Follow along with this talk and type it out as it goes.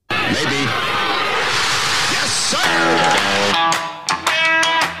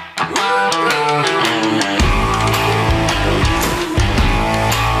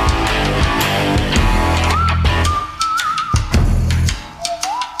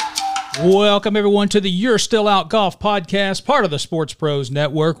Welcome, everyone, to the You're Still Out Golf podcast, part of the Sports Pros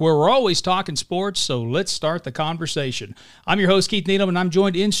Network, where we're always talking sports, so let's start the conversation. I'm your host, Keith Needham, and I'm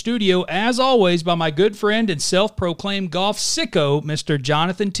joined in studio, as always, by my good friend and self-proclaimed golf sicko, Mr.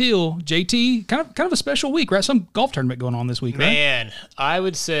 Jonathan Teal. JT, kind of a special week, right? Some golf tournament going on this week, right? Man, I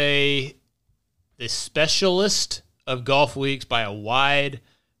would say the specialist of golf weeks by a wide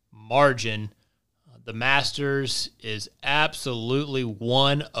margin. The Masters is absolutely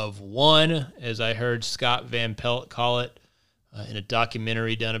one of one, as I heard Scott Van Pelt call it in a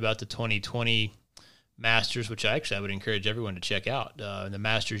documentary done about the 2020 Masters, which I would encourage everyone to check out. The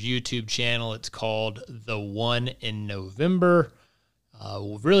Masters YouTube channel, it's called The One in November.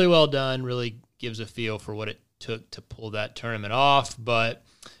 Really well done, really gives a feel for what it took to pull that tournament off. But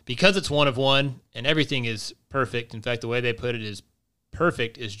because it's one of one and everything is perfect, in fact, the way they put it is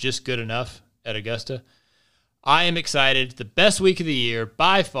perfect is just good enough at Augusta. I am excited. The best week of the year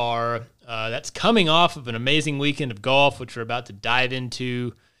by far. That's coming off of an amazing weekend of golf, which we're about to dive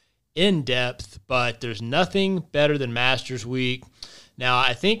into in depth, but there's nothing better than Masters Week. Now,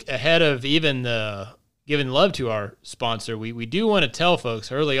 I think ahead of even the giving love to our sponsor, we do want to tell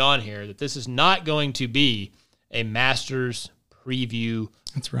folks early on here that this is not going to be a Masters preview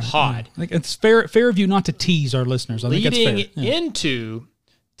pod. I think it's fair of you not to tease our listeners. I think that's fair. Leading into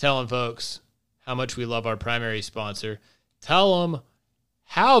telling folks how much we love our primary sponsor, tell them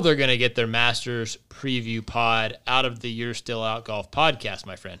how they're going to get their Masters preview pod out of the You're Still Out Golf podcast,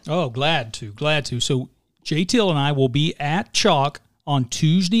 my friend. Oh, glad to. So J-Teal and I will be at Chalk on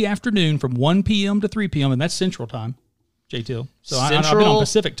Tuesday afternoon from 1 p.m. to 3 p.m., and that's Central Time, J-Teal. So I've been on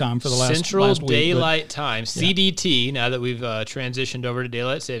Pacific Time for the last week. Central Daylight Time, CDT, now that we've transitioned over to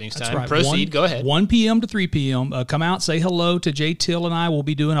Daylight Savings Time. Right. Proceed, go ahead. 1 p.m. to 3 p.m. Come out, say hello to J-Teal and I. We'll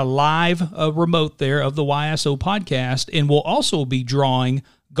be doing a live remote there of the YSO podcast, and we'll also be drawing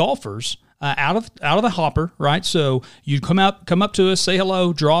golfers out of the hopper, right? So you come up to us, say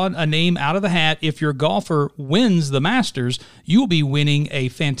hello, draw a name out of the hat. If your golfer wins the Masters, you will be winning a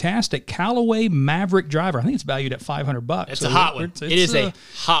fantastic Callaway Maverick driver. I think it's valued at $500. It's a hot one. It is a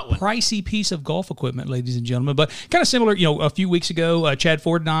hot one. Pricey piece of golf equipment, ladies and gentlemen. But kind of similar, a few weeks ago, Chad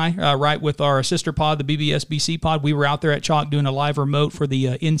Ford and I, right, with our sister pod, the BBSBC pod, we were out there at Chalk doing a live remote for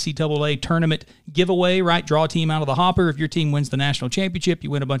the NCAA tournament giveaway, right? Draw a team out of the hopper. If your team wins the national championship, you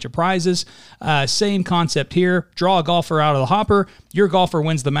win a bunch of prizes. Same concept here. Draw a golfer out of the hopper. Your golfer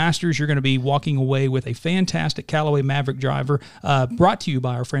wins the Masters. You're going to be walking away with a fantastic Callaway Maverick driver brought to you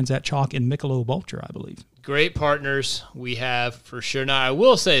by our friends at Chalk and Michelob Ultra, I believe. Great partners we have for sure. Now, I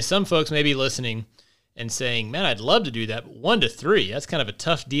will say some folks may be listening and saying, man, I'd love to do that, but 1 to 3, that's kind of a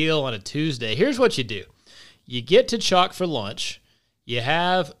tough deal on a Tuesday. Here's what you do. You get to Chalk for lunch. You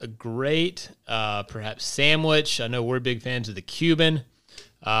have a great, perhaps, sandwich. I know we're big fans of the Cuban.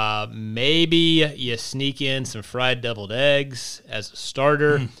 Maybe you sneak in some fried deviled eggs as a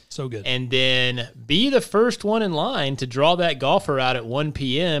starter. So good. And then be the first one in line to draw that golfer out at 1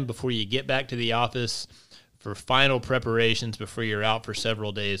 p.m. before you get back to the office for final preparations before you're out for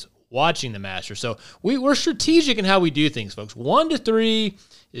several days watching the Masters. So we're strategic in how we do things, folks. 1 to 3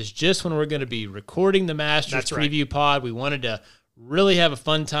 is just when we're going to be recording the Masters preview pod. We wanted to really have a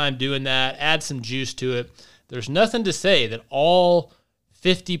fun time doing that, add some juice to it. There's nothing to say that all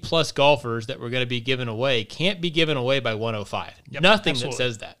 50-plus golfers that we're going to be giving away can't be given away by 105. Yep, Nothing absolutely. that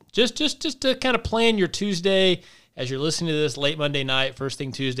says that. Just to kind of plan your Tuesday as you're listening to this late Monday night, first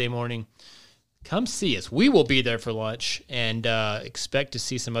thing Tuesday morning, come see us. We will be there for lunch and expect to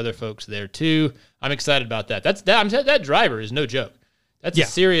see some other folks there too. I'm excited about that. That driver is no joke. That's a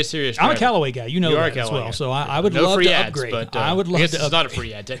serious driver. I'm a Callaway guy. You know that as well. Guy. So I would love to upgrade. But, I would love to upgrade. It's not a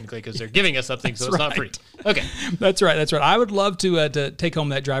free ad technically because they're giving us something, so it's not free. Okay. That's right. I would love to take home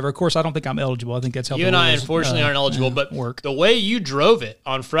that driver. Of course, I don't think I'm eligible. I think that's how you and I unfortunately aren't eligible. But the way you drove it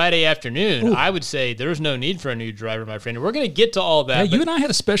on Friday afternoon, I would say there's no need for a new driver, my friend. We're going to get to all that. Yeah, you and I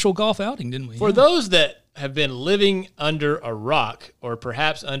had a special golf outing, didn't we? For those that have been living under a rock or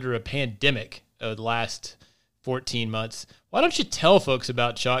perhaps under a pandemic over the last 14 months, why don't you tell folks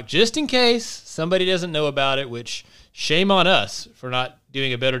about Chalk just in case somebody doesn't know about it, which shame on us for not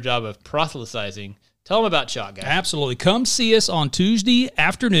doing a better job of proselytizing. Tell them about Chalk, guys. Absolutely. Come see us on Tuesday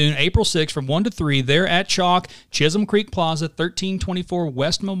afternoon, April 6th from 1 to 3. They're at Chalk, Chisholm Creek Plaza, 1324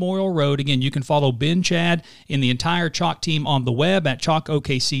 West Memorial Road. Again, you can follow Ben, Chad, and the entire Chalk team on the web at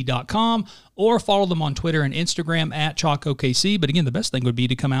chalkokc.com or follow them on Twitter and Instagram at ChalkOKC. But again, the best thing would be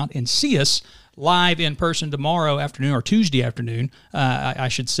to come out and see us live in person tomorrow afternoon, or Tuesday afternoon, I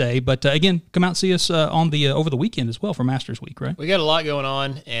should say. But again, come out and see us on the over the weekend as well for Masters Week, right? We got a lot going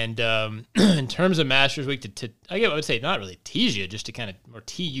on, and in terms of Masters Week, I would say not really tease you, just to kind of or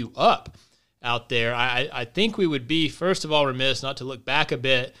tee you up out there. I think we would be, first of all, remiss not to look back a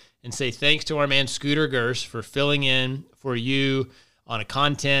bit and say thanks to our man Scooter Gerst for filling in for you on a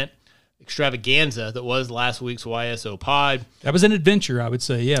content extravaganza that was last week's YSO pod. That was an adventure, I would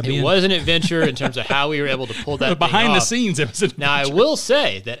say. Yeah, it was an adventure in terms of how we were able to pull that behind the scenes. It was an now, I will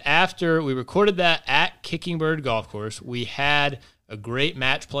say that after we recorded that at Kickingbird Golf Course, we had a great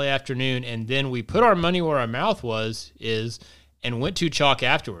match play afternoon, and then we put our money where our mouth is, and went to Chalk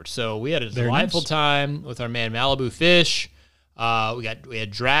afterwards. So we had a delightful time with our man Malibu Fish. We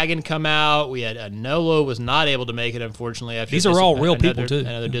had Dragon come out. We had Nolo was not able to make it, unfortunately. After these are all real people too.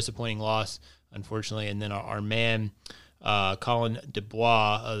 Another disappointing loss, unfortunately. And then our man Colin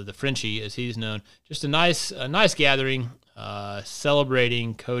Dubois, the Frenchie as he's known, just a nice gathering,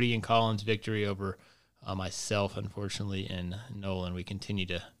 celebrating Cody and Colin's victory over myself, unfortunately, and Nolan. We continue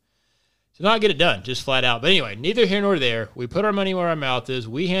to not get it done, just flat out. But anyway, neither here nor there. We put our money where our mouth is.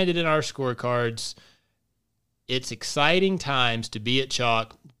 We handed in our scorecards. It's exciting times to be at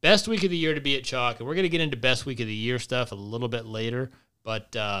Chalk. Best week of the year to be at Chalk, and we're going to get into best week of the year stuff a little bit later,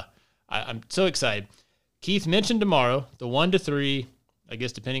 but I'm so excited. Keith mentioned tomorrow, the 1 to 3, I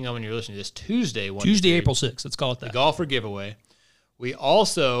guess depending on when you're listening to this, Tuesday, April 6th, let's call it that. The golfer giveaway. We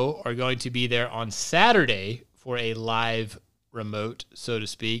also are going to be there on Saturday for a live remote, so to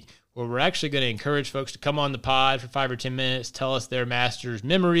speak, where we're actually going to encourage folks to come on the pod for 5 or 10 minutes, tell us their Masters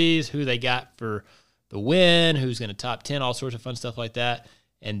memories, who they got for the win, who's going to top 10, all sorts of fun stuff like that.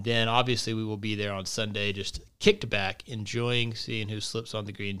 And then obviously we will be there on Sunday, just kicked back, enjoying seeing who slips on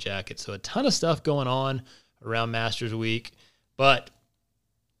the green jacket. So a ton of stuff going on around Masters Week, but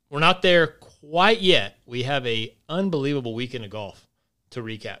we're not there quite yet. We have a unbelievable weekend of golf to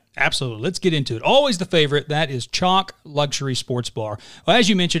recap. Absolutely. Let's get into it. Always the favorite. That is Chalk Luxury Sports Bar. Well, as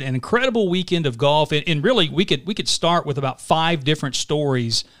you mentioned, an incredible weekend of golf. And really, we could start with about 5 different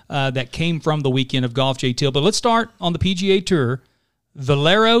stories that came from the weekend of golf, J-Teal. But let's start on the PGA Tour.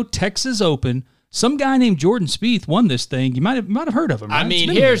 Valero, Texas Open. Some guy named Jordan Spieth won this thing. You might have heard of him, right? I mean,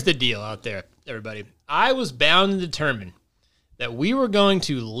 here's the deal out there, everybody. I was bound and determined that we were going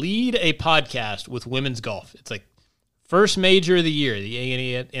to lead a podcast with women's golf. It's like first major of the year, the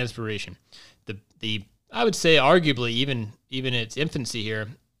A&E Inspiration. The I would say arguably even in its infancy here,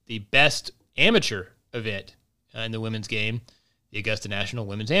 the best amateur event in the women's game, the Augusta National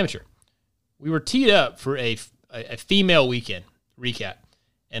Women's Amateur. We were teed up for a female weekend recap.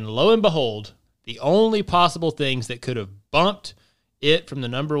 And lo and behold, the only possible things that could have bumped it from the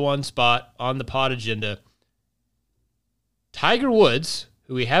number 1 spot on the pod agenda, Tiger Woods,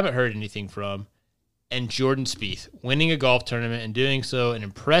 who we haven't heard anything from, and Jordan Spieth winning a golf tournament and doing so in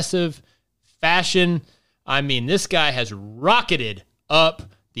impressive fashion. I mean, this guy has rocketed up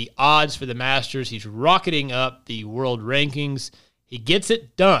the odds for the Masters. He's rocketing up the world rankings. He gets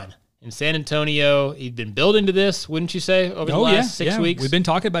it done in San Antonio. He'd been building to this, wouldn't you say, over the last 6 weeks? We've been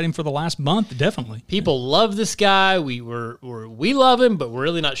talking about him for the last month, definitely. People love this guy. We love him, but we're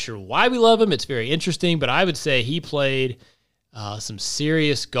really not sure why we love him. It's very interesting, but I would say he played some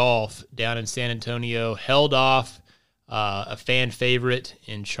serious golf down in San Antonio, held off a fan favorite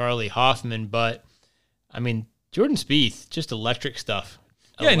in Charlie Hoffman. But, I mean, Jordan Spieth, just electric stuff.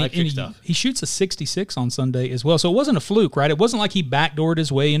 Yeah, he shoots a 66 on Sunday as well. So it wasn't a fluke, right? It wasn't like he backdoored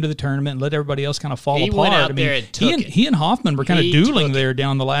his way into the tournament and let everybody else kind of fall apart. He went out there and took it. He and Hoffman were kind of dueling there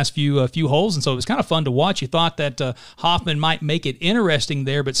down the last few holes, and so it was kind of fun to watch. You thought that Hoffman might make it interesting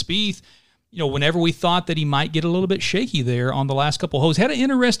there, but Spieth, whenever we thought that he might get a little bit shaky there on the last couple of holes, had an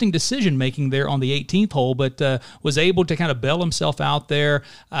interesting decision-making there on the 18th hole, but was able to kind of bail himself out there,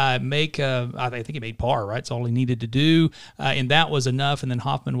 I think he made par, right? That's all he needed to do, and that was enough, and then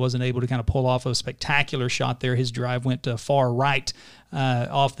Hoffman wasn't able to kind of pull off a spectacular shot there. His drive went far right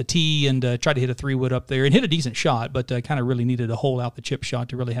off the tee and tried to hit a 3-wood up there and hit a decent shot, but kind of really needed to hold out the chip shot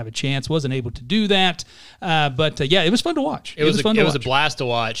to really have a chance. Wasn't able to do that, but yeah, it was fun to watch. It was a blast to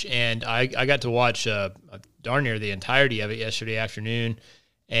watch, and I got to watch darn near the entirety of it yesterday afternoon,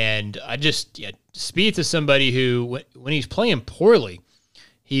 and Spieth is somebody who, when he's playing poorly,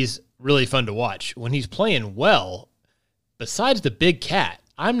 he's really fun to watch. When he's playing well, besides the big cat,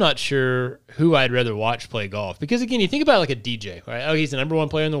 I'm not sure who I'd rather watch play golf. Because, again, you think about it like a DJ, right? Oh, he's the number 1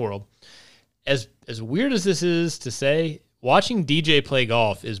 player in the world. As weird as this is to say, watching DJ play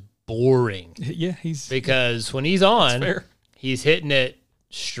golf is boring. Yeah, because when he's on, he's hitting it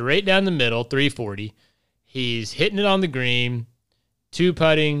straight down the middle, 340. He's hitting it on the green,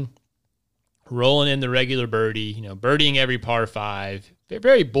 2-putting, rolling in the regular birdie, birdieing every par 5.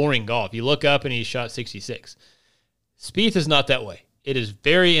 Very boring golf. You look up and he shot 66. Spieth is not that way. It is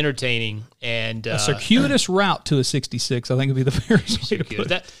very entertaining and a circuitous route to a 66. I think would be the fairest way to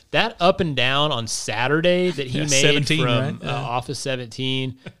put it. That up and down on Saturday that he made 17, from right? off of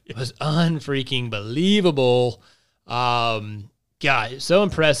 17 was unfreaking believable. God, it's so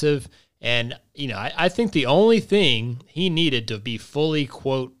impressive. And I think the only thing he needed to be fully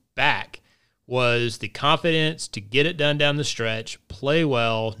quote back was the confidence to get it done down the stretch, play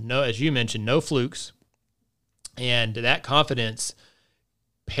well. No, as you mentioned, no flukes, and that confidence,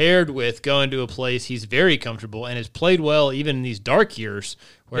 paired with going to a place he's very comfortable and has played well even in these dark years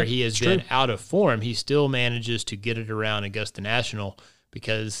where he has been out of form, he still manages to get it around Augusta National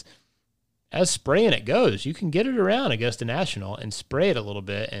because as spraying it goes, you can get it around Augusta National and spray it a little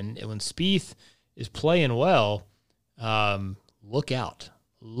bit. And when Spieth is playing well, look out.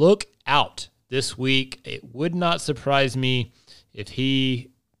 Look out this week. It would not surprise me if he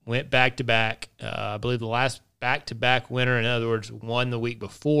went back-to-back. I believe the last back-to-back winner, in other words, won the week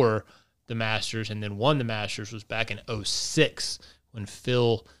before the Masters and then won the Masters, was back in 2006 when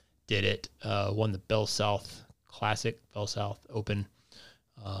Phil did it, won the Bell South Classic, Bell South Open.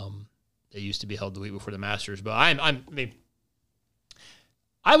 That used to be held the week before the Masters. But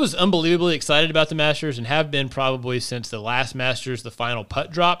I was unbelievably excited about the Masters and have been probably since the last Masters, the final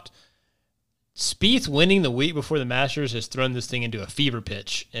putt dropped. Spieth winning the week before the Masters has thrown this thing into a fever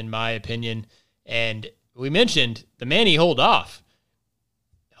pitch, in my opinion. And we mentioned the man he held off,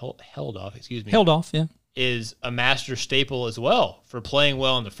 yeah, is a Master staple as well for playing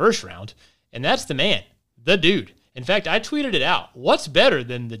well in the first round. And that's the man, the dude. In fact, I tweeted it out. What's better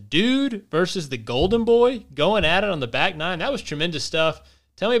than the dude versus the golden boy going at it on the back nine? That was tremendous stuff.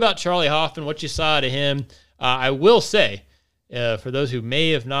 Tell me about Charlie Hoffman, what you saw out of him. I will say, for those who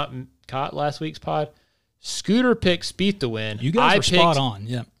may have not caught last week's pod, Scooter picked Spieth to win. You guys were spot on,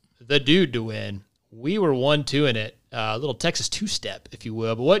 yeah. The dude to win. We were 1-2 in it. A little Texas two-step, if you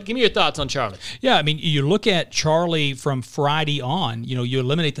will. But give me your thoughts on Charlie. Yeah, I mean, you look at Charlie from Friday on, you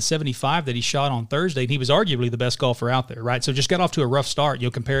eliminate the 75 that he shot on Thursday, and he was arguably the best golfer out there, right? So just got off to a rough start.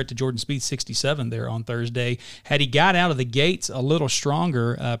 You'll compare it to Jordan Spieth's 67 there on Thursday. Had he got out of the gates a little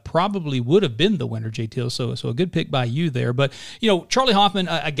stronger, probably would have been the winner, J-Teal. So a good pick by you there. But, Charlie Hoffman,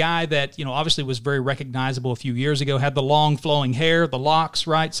 a guy that, obviously was very recognizable a few years ago, had the long flowing hair, the locks,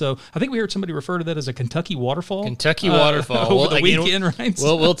 right? So I think we heard somebody refer to that as a Kentucky waterfall. Kentucky waterfall. Over the weekend, right?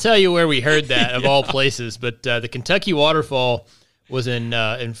 We'll tell you where we heard that of all places, but the Kentucky waterfall was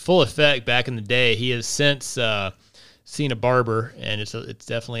in full effect back in the day. He has since seen a barber, and it's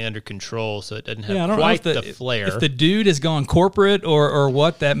definitely under control, so it doesn't have quite the flair. If the dude has gone corporate or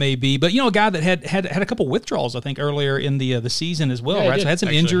what that may be, but a guy that had a couple withdrawals, I think, earlier in the season as well, right? So had some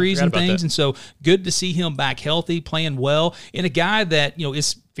injuries and things, and so good to see him back healthy, playing well, and a guy that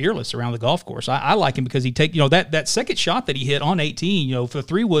is fearless around the golf course. I like him because he take that second shot that he hit on 18, for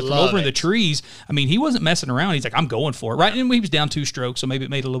 3-wood from over in the trees. I mean, he wasn't messing around. He's like, I'm going for it, right? And he was down 2 strokes, so maybe it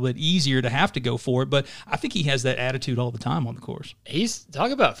made it a little bit easier to have to go for it. But I think he has that attitude all the time on the course. He's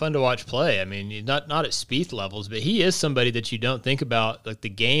talk about fun to watch play. I mean, not at Spieth levels, but he is somebody that you don't think about. Like the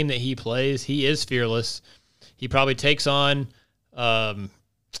game that he plays, he is fearless. He probably takes on a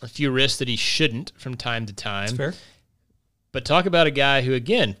few risks that he shouldn't from time to time. That's fair. But talk about a guy who,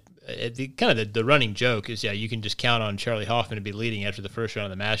 again, the running joke is, you can just count on Charlie Hoffman to be leading after the first round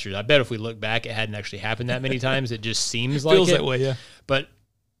of the Masters. I bet if we look back, it hadn't actually happened that many times. It just seems like feels that way, yeah. But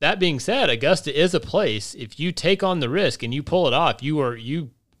that being said, Augusta is a place, if you take on the risk and you pull it off,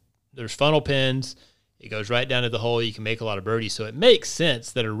 there's funnel pins, it goes right down to the hole, you can make a lot of birdies. So it makes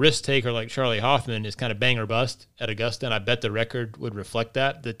sense that a risk taker like Charlie Hoffman is kind of bang or bust at Augusta, and I bet the record would reflect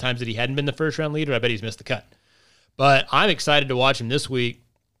that. The times that he hadn't been the first round leader, I bet he's missed the cut. But I'm excited to watch him this week.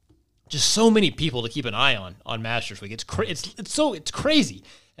 Just so many people to keep an eye on Masters Week. It's crazy.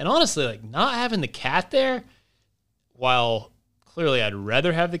 And honestly, not having the cat there, while clearly I'd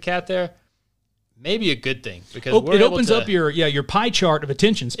rather have the cat there, maybe a good thing because it opens up your pie chart of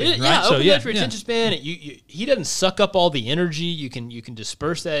attention span. Right? Opens up your attention span. He doesn't suck up all the energy. You can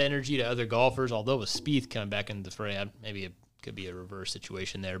disperse that energy to other golfers. Although with Spieth coming back into the fray, maybe it could be a reverse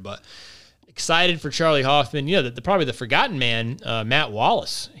situation there, but. Excited for Charlie Hoffman. Probably the forgotten man, Matt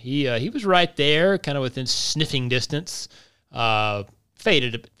Wallace. He was right there, kind of within sniffing distance.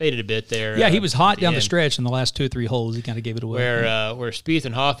 Faded a bit there. Yeah, he was hot down the stretch in the last 2 or 3 holes. He kind of gave it away. Where Spieth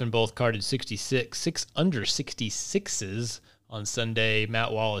and Hoffman both carded 66, 6 under 66s on Sunday.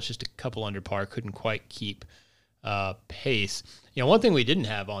 Matt Wallace just a couple under par, couldn't quite keep pace. One thing we didn't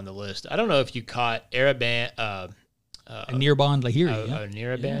have on the list, I don't know if you caught Araban, Anirban Lahiri.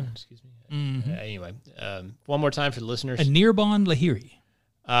 Anirban, yeah. Excuse me. Anyway, one more time for the listeners. Anirban Lahiri.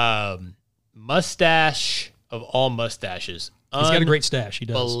 Mustache of all mustaches. He's got a great stash. He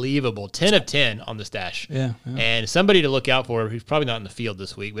does. Unbelievable. 10 of 10 on the stash. Yeah. And somebody to look out for who's probably not in the field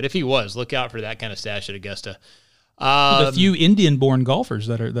this week, but if he was, look out for that kind of stash at Augusta. A few Indian-born golfers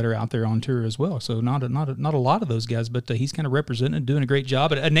that are out there on tour as well. So not a lot of those guys, but he's kind of representing and doing a great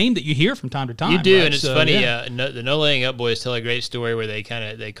job. A name that you hear from time to time. You do, right? and it's funny. Yeah. The No Laying Up boys tell a great story where they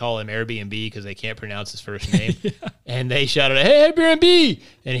call him Airbnb because they can't pronounce his first name, and they shouted, "Hey, Airbnb!"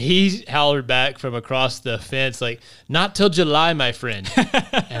 And he hollered back from across the fence like, "Not till July, my friend."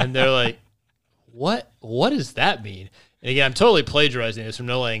 And they're like, "What? What does that mean?" And again, I'm totally plagiarizing this from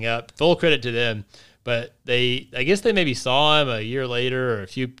No Laying Up. Full credit to them. But I guess they maybe saw him a year later or a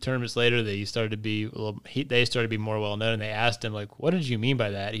few tournaments later. They started to be more well known. And they asked him like, "What did you mean by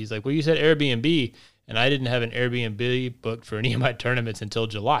that?" He's like, "Well, you said Airbnb, and I didn't have an Airbnb booked for any of my tournaments until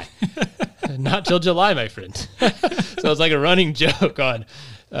July. Not till July, my friend." So it's like a running joke on.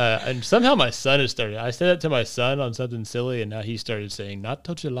 And somehow my son has started. I said that to my son on something silly, and now he started saying, "Not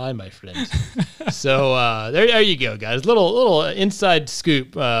till July, my friend." So there you go, guys. Little inside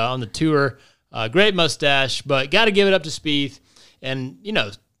scoop on the tour. Great mustache, but got to give it up to Spieth. And,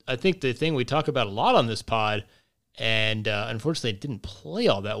 I think the thing we talk about a lot on this pod, and unfortunately it didn't play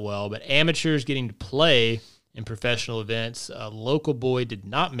all that well, but amateurs getting to play in professional events, local boy did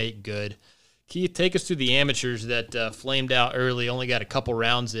not make good. Keith, take us through the amateurs that flamed out early, only got a couple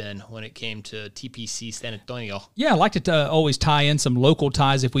rounds in when it came to TPC San Antonio. Yeah, I like to always tie in some local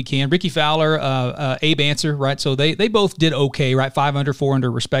ties if we can. Ricky Fowler, Abe Answer, right? So they both did okay, right? 5 under, 4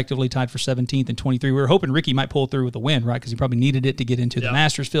 under, respectively, tied for 17th and 23. We were hoping Ricky might pull through with a win, right? Because he probably needed it to get into the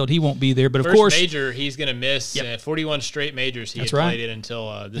Masters field. He won't be there, but First of course, major he's going to miss. 41 straight majors he had played in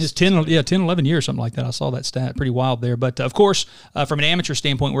until this. His 10, 11 years, something like that. I saw that stat. Pretty wild there. But of course, from an amateur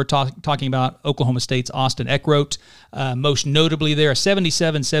standpoint, we're talking about Oklahoma State's Austin Eckroat. Most notably there, a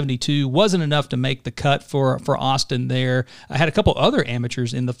 77-72 wasn't enough to make the cut for Austin there. I had a couple other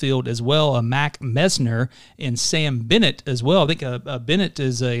amateurs in the field as well, Mac Mesner and Sam Bennett as well. I think Bennett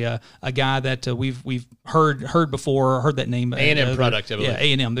is a guy that we've heard before, heard that name. A&M product, I believe. Yeah,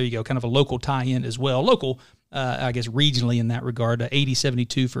 A&M, there you go, kind of a local tie-in as well. Local, I guess regionally in that regard,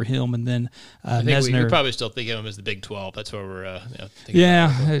 80-72 for him, and then Mesner. We probably still think of him as the Big 12. That's where we're thinking. Yeah,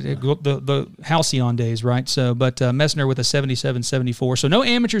 the Halcyon days, right? So, but Mesner with a 77-74. So no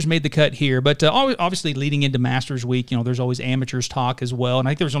amateurs made the cut here, but obviously leading into Masters week, there's always amateurs talk as well. And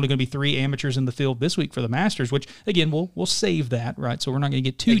I think there's only going to be 3 amateurs in the field this week for the Masters, which again we'll save that, right? So we're not going to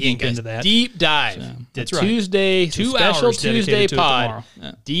get too deep into that. Deep dive. So, that's Tuesday, right. 2 special hours Tuesday pod.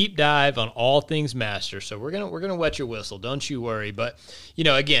 Yeah. Deep dive on all things Masters. So we're gonna wet your whistle. Don't you worry. But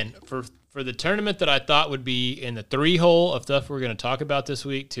again, for the tournament that I thought would be in the 3-hole of stuff we're going to talk about this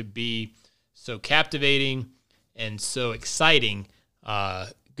week to be so captivating and so exciting,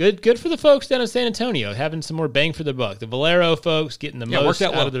 good for the folks down in San Antonio having some more bang for the buck. The Valero folks getting the most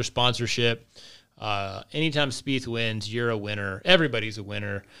out of their sponsorship. Anytime Spieth wins, you're a winner. Everybody's a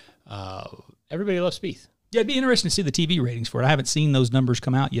winner. Everybody loves Spieth. Yeah, it'd be interesting to see the TV ratings for it. I haven't seen those numbers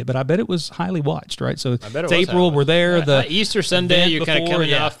come out yet, but I bet it was highly watched, right? So it's April, we're there. The Easter Sunday, you're kind of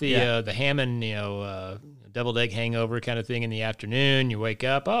coming off the Hammond, deviled egg hangover kind of thing in the afternoon. You wake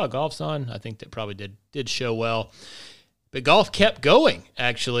up, golf's on. I think that probably did show well. But golf kept going,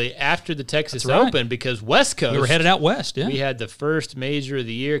 actually, after the Texas Open because West Coast. We were headed out west, yeah. We had the first major of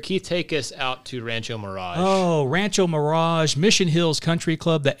the year. Keith, take us out to Rancho Mirage. Oh, Rancho Mirage, Mission Hills Country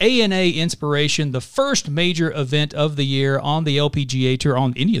Club, the ANA Inspiration, the first major event of the year on the LPGA Tour,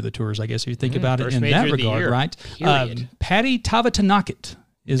 on any of the tours, I guess, if you think about it in that regard, right? Patty Tavatanakit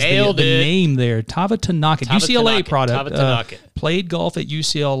is the name there. Tavatanakit, UCLA product. Played golf at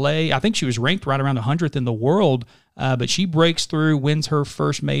UCLA. I think she was ranked right around 100th in the world. But she breaks through, wins her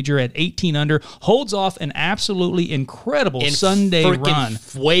first major at 18 under, holds off an absolutely incredible Sunday run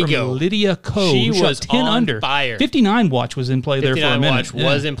from Lydia Ko. She was 10 under. Fire. 59 watch was in play there for a minute. 59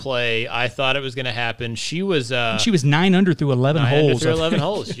 watch was in play. I thought it was going to happen. She was 9 under through 11 holes. Through 11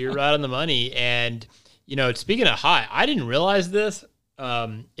 holes. You're right on the money. And, speaking of high, I didn't realize this.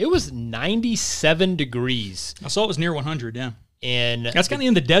 It was 97 degrees. I saw it was near 100, yeah. And that's kind of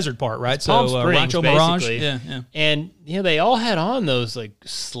in the desert part, right? Palm Springs, Rancho Mirage, yeah. And they all had on those like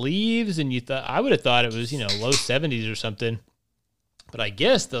sleeves, and I would have thought it was low 70s or something. But I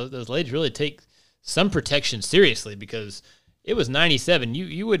guess those ladies really take some protection seriously because it was 97.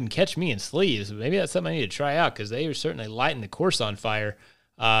 You wouldn't catch me in sleeves. Maybe that's something I need to try out because they were certainly lighting the course on fire.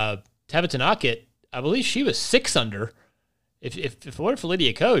 Tavatanakit, I believe she was 6 under. If it weren't for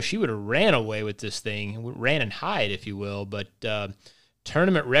Lydia Ko, she would have ran away with this thing, ran and hide, if you will. But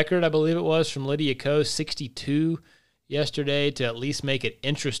tournament record, I believe it was, from Lydia Ko, 62 yesterday to at least make it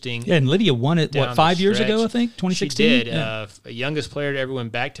interesting. Yeah, and Lydia won it, 5 years ago, I think, 2016? She did. Yeah. Youngest player to ever win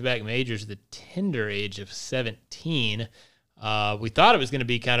back-to-back majors at the tender age of 17. We thought it was going to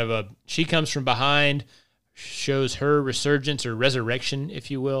be kind of she comes from behind, shows her resurgence or resurrection, if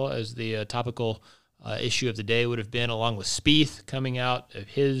you will, as the topical issue of the day would have been, along with Spieth coming out of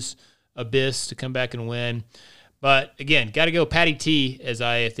his abyss to come back and win. But again, got to go Patty T, as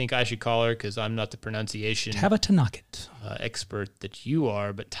I think I should call her, because I'm not the pronunciation expert that you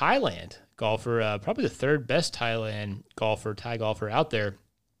are. But Thailand golfer, probably the third best Thai golfer out there.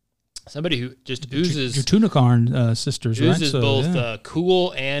 Somebody who just oozes your Tunikarn sisters, oozes right? both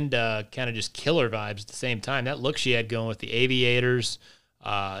cool and kind of just killer vibes at the same time. That look she had going with the aviators.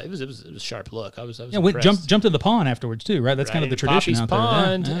 It was a sharp look. I was jumped in the pond afterwards too, right? That's kind of the tradition Poppy's out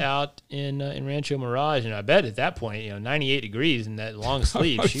Pond there. Yeah. Out in Rancho Mirage, and I bet at that point, 98 degrees in that long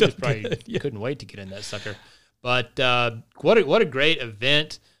sleeve, she was probably couldn't wait to get in that sucker. But what a great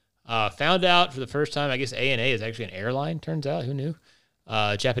event! Found out for the first time, I guess ANA is actually an airline. Turns out, who knew?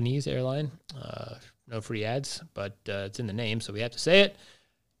 Japanese airline. No free ads, but it's in the name, so we have to say it.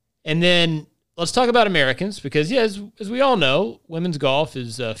 And then let's talk about Americans, because, as we all know, women's golf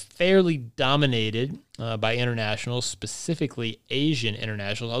is fairly dominated by internationals, specifically Asian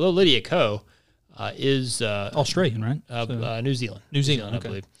internationals, although Lydia Ko is Australian, right? New Zealand. Okay. I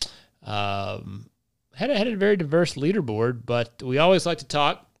believe. Had a very diverse leaderboard, but we always like to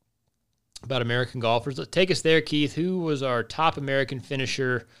talk about American golfers. Let's take us there, Keith. Who was our top American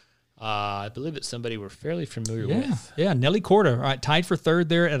finisher? I believe it's somebody we're fairly familiar with. Yeah, Nelly Korda, right, tied for third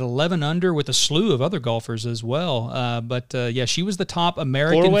there at 11 under with a slew of other golfers as well. But she was the top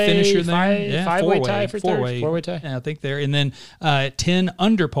American finisher there. Five-way tie for third. Four-way tie. Yeah, I think there. And then 10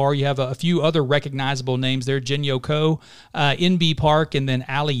 under par, you have a few other recognizable names there. Jinyo Ko, NB Park, and then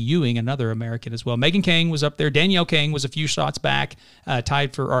Allie Ewing, another American as well. Megan Kang was up there. Danielle Kang was a few shots back,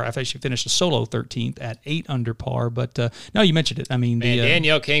 tied for, or I think she finished a solo 13th at 8 under par. But no, you mentioned it. I mean,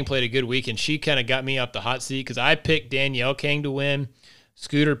 Danielle Kang played a good week, and she kind of got me off the hot seat because I picked Danielle Kang to win.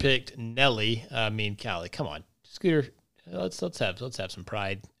 Scooter picked Nelly. I mean, Callie, come on, Scooter. Let's have some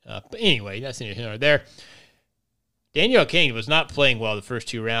pride. But anyway, that's neither here nor there. Danielle Kang was not playing well the first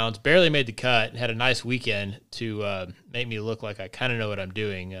 2 rounds. Barely made the cut, and had a nice weekend to make me look like I kind of know what I'm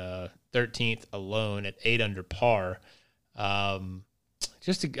doing. 13th alone at 8 under par.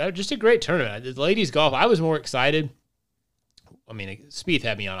 Just a great tournament. The ladies golf, I was more excited. I mean, Spieth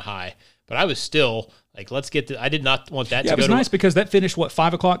had me on a high, but I was still like, let's get I did not want that to go. It was nice because that finished,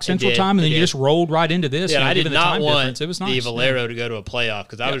 5 o'clock Central Time, and then you just rolled right into this. Yeah, I did not want it was nice. the Valero to go to a playoff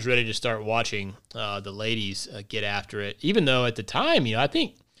because I was ready to start watching the ladies get after it, even though at the time, I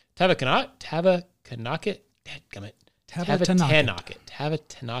think Tava Tanaka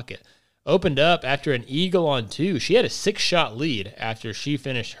opened up after an eagle on 2. She had a 6-shot lead after she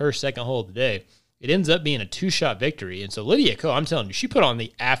finished her second hole of the day. It ends up being a 2-shot victory. And so Lydia Ko, I'm telling you, she put on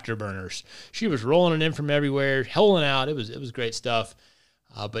the afterburners. She was rolling it in from everywhere, holing out. It was great stuff.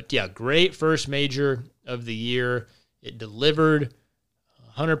 But yeah, great first major of the year. It delivered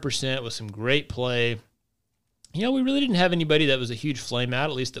 100% with some great play. We really didn't have anybody that was a huge flame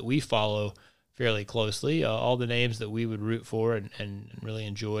out, at least that we follow fairly closely. All the names that we would root for and really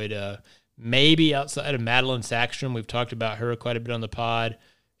enjoyed. Maybe outside of Madeline Sackstrom, we've talked about her quite a bit on the pod.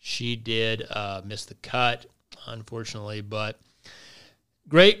 She did miss the cut, unfortunately, but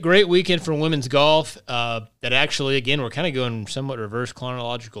great weekend for women's golf. That actually, again, we're kind of going somewhat reverse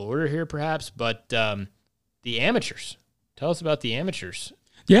chronological order here, perhaps, but the amateurs. Tell us about the amateurs.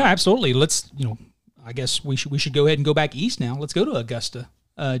 Yeah, absolutely. Let's, I guess we should go ahead and go back east now. Let's go to Augusta.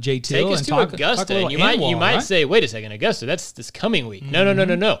 J-Teal. Take us to Augusta, and you might say, wait a second, Augusta, that's this coming week.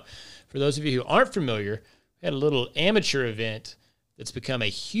 Mm-hmm. No. For those of you who aren't familiar, we had a little amateur event that's become a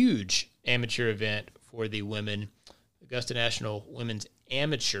huge amateur event for the women. Augusta National Women's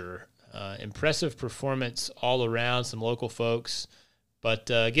Amateur. Impressive performance all around, some local folks. But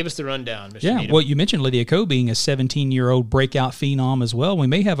give us the rundown, Mr. Needham. Well, you mentioned Lydia Ko being a 17-year-old breakout phenom as well. We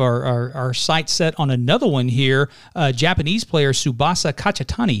may have our sights set on another one here. Japanese player Tsubasa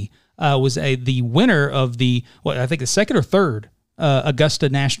Kajitani was the winner of I think the second or third Augusta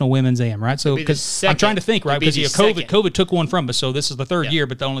National Women's AM, right? So because I'm trying to think, right? Because COVID took one from us, so this is the third year,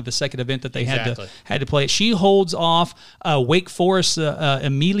 but only the second event that they had to play it. She holds off Wake Forest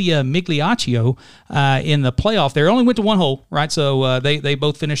Emilia Migliaccio in the playoff. They only went to one hole, right? So they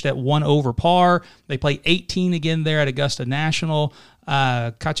both finished at 1 over par. They played 18 again there at Augusta National.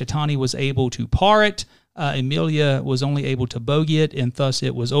 Kajitani was able to par it. Emilia was only able to bogey it, and thus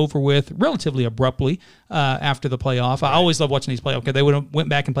it was over with relatively abruptly after the playoff. I always love watching these playoffs because they would have went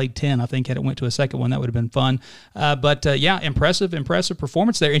back and played 10, I think, had it went to a second one. That would have been fun. But impressive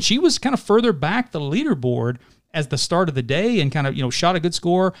performance there. And she was kind of further back the leaderboard as the start of the day and kind of, shot a good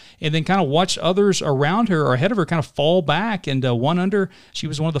score and then kind of watched others around her or ahead of her kind of fall back and 1 under. She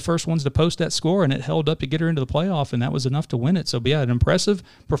was one of the first ones to post that score, and it held up to get her into the playoff, and that was enough to win it. So, an impressive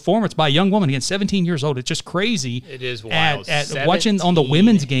performance by a young woman. Again, 17 years old. It's just crazy. It is wild. At watching on the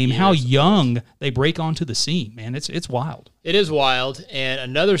women's game how young they break onto the scene, man. It's wild. It is wild. And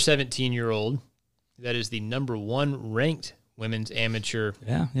another 17-year-old that is the number 1 ranked women's amateur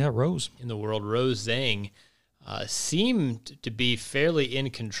Rose in the world, Rose Zhang, seemed to be fairly in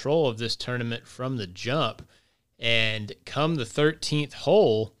control of this tournament from the jump. And come the 13th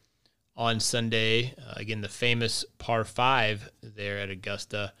hole on Sunday, again, the famous par 5 there at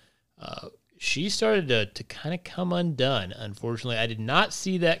Augusta, she started to kind of come undone. Unfortunately, I did not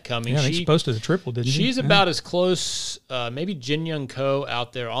see that coming. Yeah, I think she posted a triple, didn't she? She's about as close, maybe Jin Ko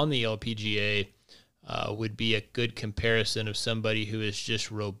out there on the LPGA would be a good comparison of somebody who is just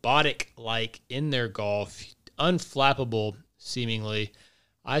robotic-like in their golf, unflappable, seemingly.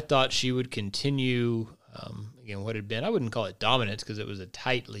 I thought she would continue, again, what had been, I wouldn't call it dominance because it was a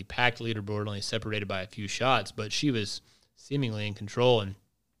tightly packed leaderboard, only separated by a few shots, but she was seemingly in control, and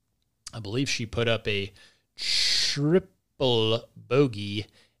I believe she put up a triple bogey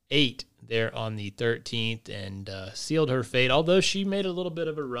 8 there on the 13th and sealed her fate, although she made a little bit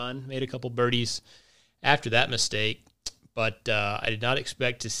of a run, made a couple birdies after that mistake, but I did not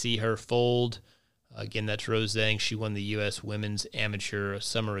expect to see her fold. Again, that's Rose Zhang. She won the U.S. Women's Amateur a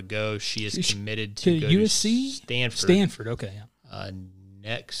summer ago. She is committed to go USC? to Stanford. Stanford, okay.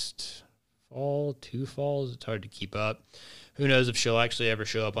 Next fall, 2 falls. It's hard to keep up. Who knows if she'll actually ever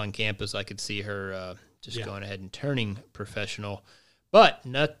show up on campus. I could see her going ahead and turning professional. But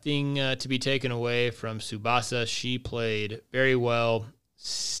nothing to be taken away from Tsubasa. She played very well,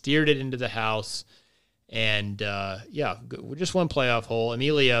 steered it into the house, and, just one playoff hole.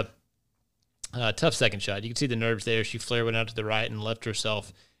 Emilia, tough second shot. You can see the nerves there. She flared one out to the right and left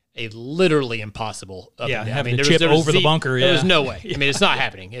herself a literally impossible up and down. Having to chip over the bunker. There was no way. I mean, it's not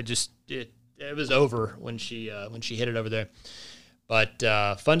happening. It was over when she hit it over there.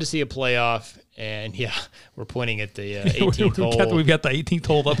 But fun to see a playoff, and we're pointing at the 18th hole. We've got the 18th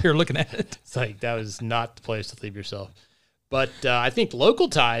hole up here looking at it. It's like that was not the place to leave yourself. But I think local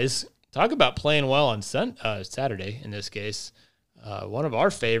ties, talk about playing well on Saturday in this case. One of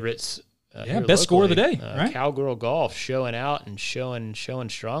our favorites. Best score of the day, right? Cowgirl Golf showing out and showing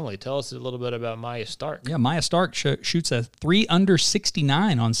strongly. Tell us a little bit about Maya Stark. Yeah, Maya Stark shoots a 3 under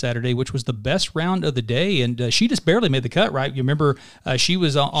 69 on Saturday, which was the best round of the day, and she just barely made the cut, right? You remember she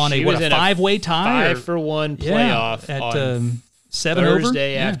was on a 5-way tie? 5-for-1 playoff at on 7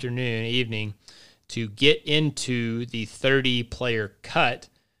 Thursday evening to get into the 30-player cut.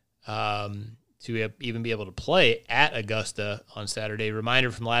 To even be able to play at Augusta on Saturday.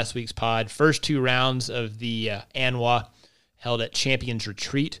 Reminder from last week's pod, first 2 rounds of the ANWA held at Champions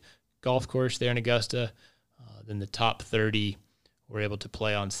Retreat golf course there in Augusta. Then the top 30 were able to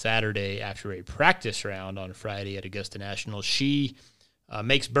play on Saturday after a practice round on Friday at Augusta National. She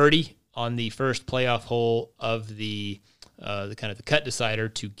makes birdie on the first playoff hole of the kind of the cut decider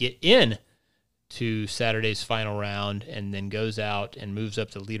to get in to Saturday's final round, and then goes out and moves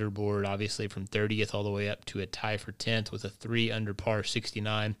up the leaderboard, obviously from 30th all the way up to a tie for 10th with a 3 under par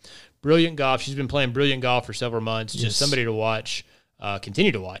 69. Brilliant golf. She's been playing brilliant golf for several months. Yes. Just somebody to watch,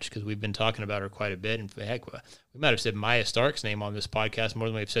 continue to watch, because we've been talking about her quite a bit. And heck, we might have said Maya Stark's name on this podcast more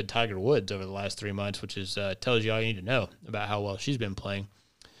than we've said Tiger Woods over the last 3 months, which is tells you all you need to know about how well she's been playing.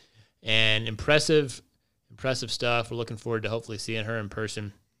 And impressive stuff. We're looking forward to hopefully seeing her in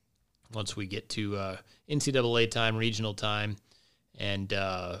person once we get to NCAA time, regional time, and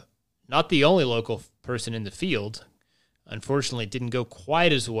not the only local person in the field. Unfortunately, it didn't go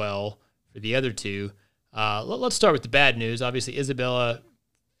quite as well for the other two. Let's start with the bad news. Obviously, Isabella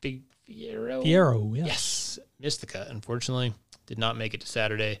Fierro, yes, missed the cut, unfortunately. Did not make it to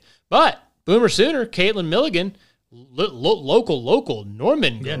Saturday. But Boomer Sooner, Caitlin Milligan, local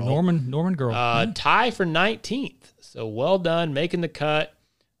Norman girl. Yeah, Norman girl. Tie for 19th. So well done, making the cut.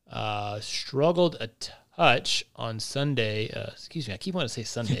 Struggled Hutch on Sunday. Excuse me, I keep wanting to say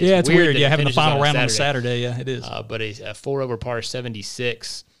Sunday. Yeah, it's weird. Yeah, having the finishes final round on Saturday. Saturday. Yeah, it is. But a 4-over par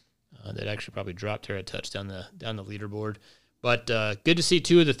 76 that actually probably dropped her a touch down the leaderboard. But good to see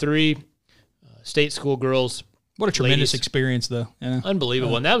 2 of the 3 state school girls. What a tremendous experience, though. Yeah.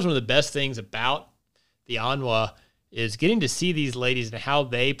 Unbelievable. And that was one of the best things about the ANWA is getting to see these ladies and how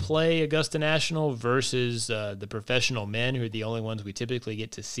they play Augusta National versus the professional men, who are the only ones we typically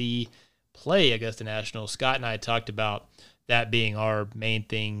get to see play Augusta National. Scott and I talked about that being our main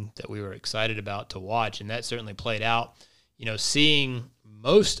thing that we were excited about to watch, and that certainly played out. You know, seeing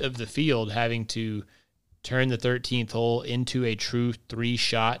most of the field having to turn the 13th hole into a true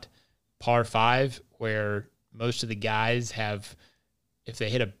 3-shot par 5, where most of the guys have, if they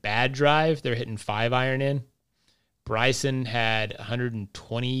hit a bad drive, they're hitting 5-iron in. Bryson had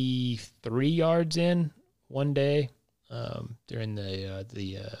 123 yards in one day during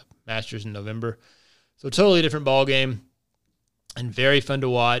the Masters in November. So totally different ball game and very fun to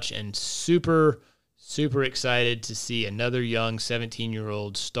watch, and super, super excited to see another young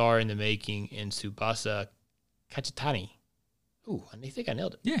 17-year-old star in the making in Tsubasa Kajitani. Ooh, I think I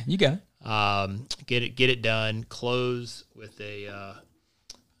nailed it. Yeah, you got it. Get it done. Close with an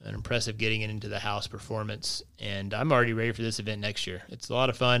impressive getting it into the house performance, and I'm already ready for this event next year. It's a lot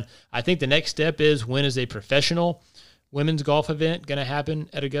of fun. I think the next step is, when is a professional women's golf event going to happen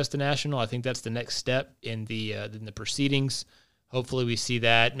at Augusta National? I think that's the next step in the proceedings. Hopefully we see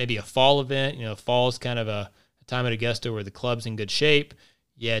that. Maybe a fall event. You know, fall is kind of a time at Augusta where the club's in good shape,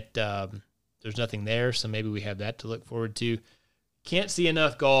 yet there's nothing there, so maybe we have that to look forward to. Can't see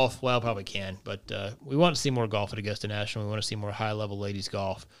enough golf. Well, probably can, but we want to see more golf at Augusta National. We want to see more high-level ladies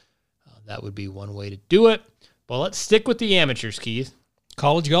golf. That would be one way to do it. But let's stick with the amateurs, Keith.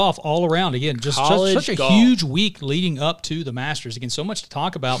 College golf all around. Again, just such a huge week leading up to the Masters. Again, so much to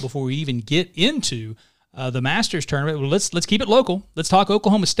talk about before we even get into the Masters tournament. Well, let's keep it local. Let's talk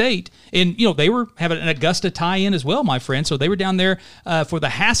Oklahoma State. And, you know, they were having an Augusta tie-in as well, my friend. So they were down there for the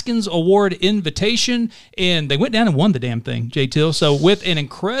Haskins Award invitation, and they went down and won the damn thing, J-Teal. So with an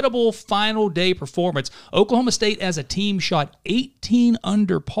incredible final day performance, Oklahoma State as a team shot 18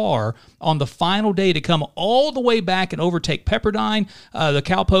 under par on the final day to come all the way back and overtake Pepperdine. The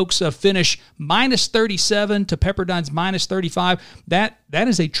Cowpokes finish minus 37 to Pepperdine's minus 35. That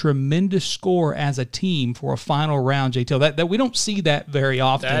is a tremendous score as a team for a final round, J-Tail. That we don't see that very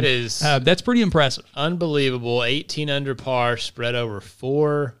often. That's pretty impressive. Unbelievable. 18 under par spread over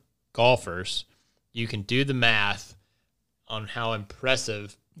 4 golfers. You can do the math on how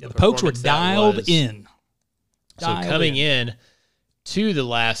impressive the Pokes were dialed in. Coming in to the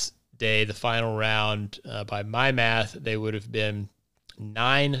last day, the final round, by my math, they would have been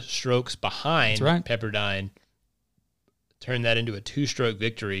 9 strokes behind Pepperdine. Turn that into a 2-stroke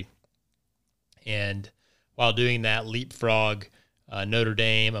victory. And while doing that, leapfrog Notre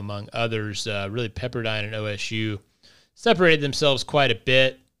Dame, among others. Really, Pepperdine and OSU separated themselves quite a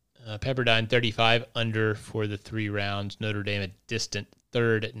bit. Pepperdine 35 under for the 3 rounds. Notre Dame a distant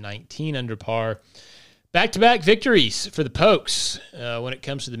third at 19 under par. Back-to-back victories for the Pokes. When it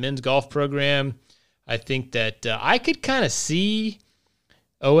comes to the men's golf program, I think that I could kind of see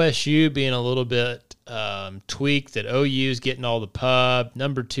OSU being a little bit tweaked, that OU's getting all the pub,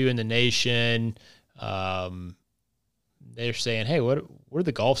 number 2 in the nation. They're saying, hey, we're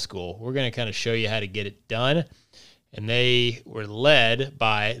the golf school. We're going to kind of show you how to get it done. And they were led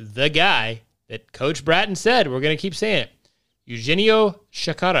by the guy that Coach Bratton said, we're going to keep saying it, Eugenio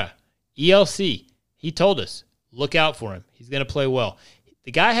Chacarra, ELC. He told us, look out for him. He's going to play well.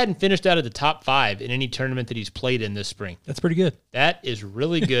 The guy hadn't finished out of the top 5 in any tournament that he's played in this spring. That's pretty good. That is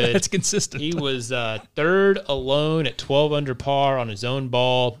really good. That's consistent. He was 3rd alone at 12 under par on his own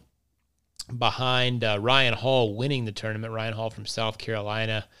ball behind Ryan Hall winning the tournament. Ryan Hall from South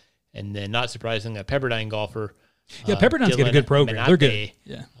Carolina. And then, not surprisingly, a Pepperdine golfer. Yeah, Pepperdine's got a good program. They're good.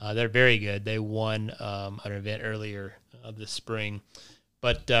 Yeah, they're very good. They won an event earlier this spring.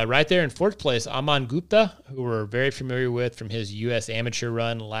 But right there in 4th place, Aman Gupta, who we're very familiar with from his U.S. amateur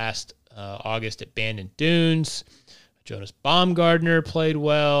run last August at Bandon Dunes. Jonas Baumgardner played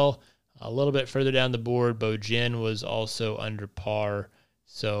well. A little bit further down the board, Bo Jin was also under par.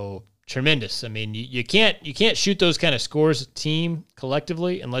 So tremendous. I mean, you can't shoot those kind of scores team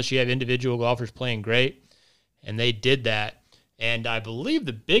collectively unless you have individual golfers playing great. And they did that. And I believe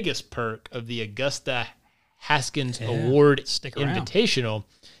the biggest perk of the Augusta Haskins Award Invitational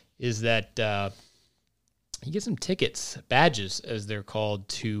is that you get some tickets, badges as they're called,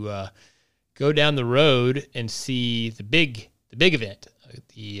 to go down the road and see the big event,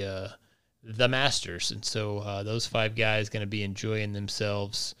 the Masters. And so those 5 guys going to be enjoying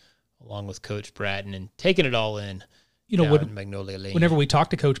themselves along with Coach Bratton, and taking it all in. In Magnolia Lane. Whenever we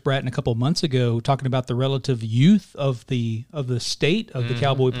talked to Coach Bratton a couple of months ago, talking about the relative youth of the state of the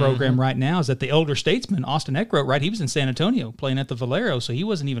Cowboy program right now, is that the elder statesman, Austin Eckroat, right? He was in San Antonio playing at the Valero, so he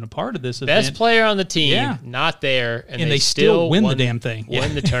wasn't even a part of this event. Best player on the team, not there, and they still win the damn thing.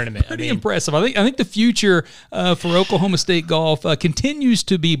 Win the tournament. Pretty impressive. I think the future for Oklahoma State golf continues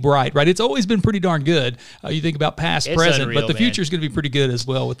to be bright, right? It's always been pretty darn good. You think about past, present, unreal, but the future is going to be pretty good as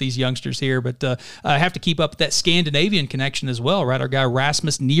well with these youngsters here. But I have to keep up with that Scandinavian connection as well, right? Our guy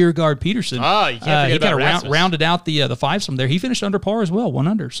Rasmus Niergaard Peterson. You can't forget about rounded out the fivesome there. He finished under par as well, 1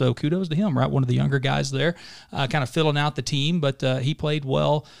 under. So kudos to him, right? One of the younger guys there, kind of filling out the team. But he played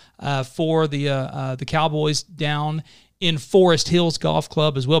well for the Cowboys down in Forest Hills Golf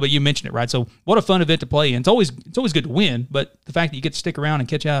Club as well. But you mentioned it, right? So what a fun event to play in. It's always good to win, but the fact that you get to stick around and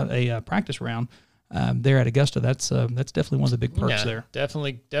catch out a practice round there at Augusta, that's definitely one of the big perks there.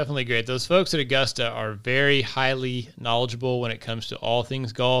 Definitely great. Those folks at Augusta are very highly knowledgeable when it comes to all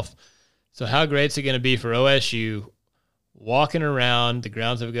things golf. So how great is it going to be for OSU walking around the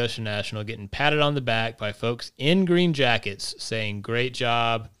grounds of Augusta National, getting patted on the back by folks in green jackets saying, great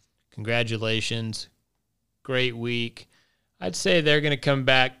job, congratulations, great week. I'd say they're going to come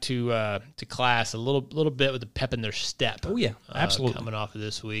back to class a little bit with a pep in their step. Oh, yeah, absolutely. Coming off of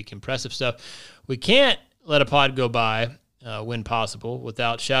this week. Impressive stuff. We can't let a pod go by, when possible,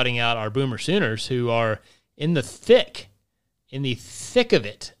 without shouting out our Boomer Sooners, who are in the thick of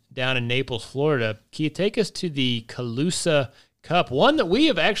it down in Naples, Florida. Keith, take us to the Calusa Cup, one that we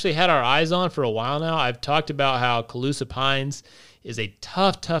have actually had our eyes on for a while now. I've talked about how Calusa Pines is a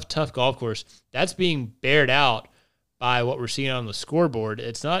tough golf course. That's being bared out by what we're seeing on the scoreboard.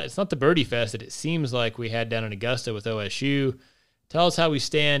 It's not the birdie fest that it seems like we had down in Augusta with OSU. Tell us how we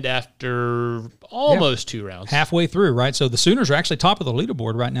stand after almost 2 rounds. Halfway through, right? So the Sooners are actually top of the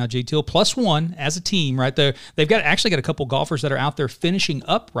leaderboard right now, J-Teal, +1 as a team right there. They've got a couple golfers that are out there finishing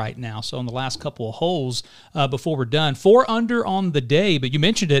up right now. So on the last couple of holes before we're done, 4 under on the day, but you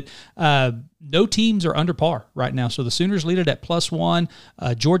mentioned it, no teams are under par right now. So the Sooners lead it at +1,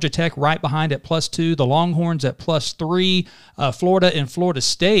 Georgia Tech right behind at +2, the Longhorns at +3, Florida and Florida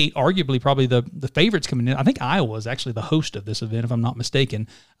State, arguably probably the favorites coming in. I think Iowa is actually the host of this event, if I'm not mistaken.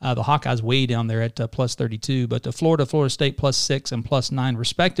 The Hawkeyes way down there at +32, but Florida State +6 and +9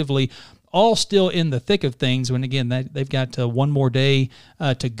 respectively, all still in the thick of things. When again, they've got 1 more day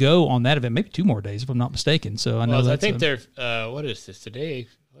to go on that event, maybe 2 more days if I'm not mistaken. So I know I think they're what is this today?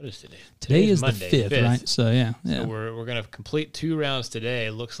 What is today? Today is Monday, the 5th, right? So yeah. So we're going to complete 2 rounds today.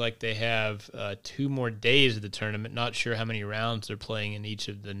 It looks like they have 2 more days of the tournament. Not sure how many rounds they're playing in each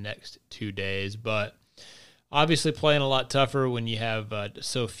of the next 2 days, but obviously playing a lot tougher when you have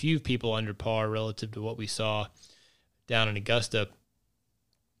so few people under par relative to what we saw down in Augusta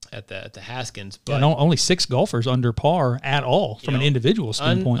at the Haskins. But only 6 golfers under par at all from an individual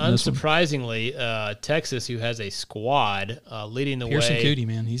standpoint. Unsurprisingly, Texas, who has a squad leading the Pearson way. Cootie,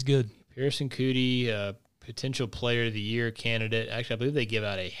 man, he's good. Pearson Cootie, potential player of the year candidate. Actually, I believe they give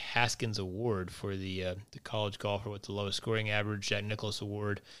out a Haskins Award for the college golfer with the lowest scoring average, Jack Nicklaus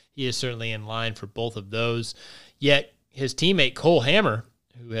Award. He is certainly in line for both of those. Yet his teammate Cole Hammer,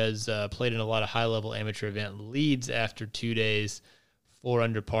 who has played in a lot of high-level amateur event, leads after 2 days, 4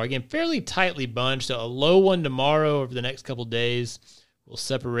 under par. Again, fairly tightly bunched. A low one tomorrow over the next couple days will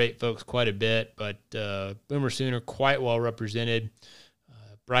separate folks quite a bit, but Boomer Sooner quite well represented.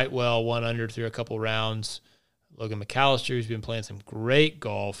 Brightwell 1 under through a couple rounds. Logan McAllister, who's been playing some great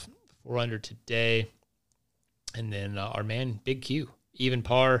golf, 4 under today. And then our man, Big Q, even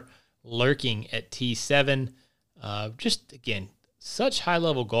par, lurking at T7. Just, again, such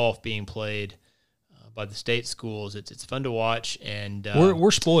high-level golf being played by the state schools. It's fun to watch, and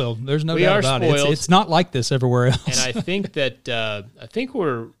we're spoiled. There's no doubt about it. It's not like this everywhere else. And I think that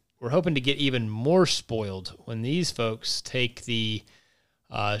we're hoping to get even more spoiled when these folks take the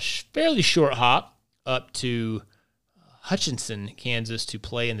fairly short hop up to Hutchinson, Kansas, to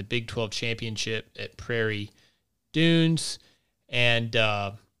play in the Big 12 championship at Prairie Dunes, and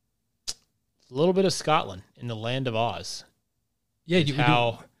a little bit of Scotland in the land of Oz. Yeah,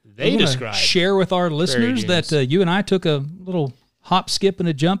 they describe. Share with our listeners that you and I took a little hop, skip, and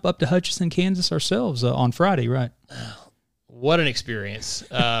a jump up to Hutchinson, Kansas ourselves on Friday, right? What an experience.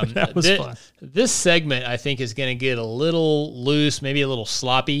 That was fun. This segment, I think, is going to get a little loose, maybe a little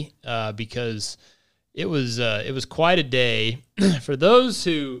sloppy, because it was quite a day. For those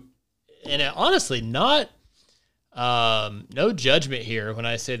who, and honestly, no judgment here when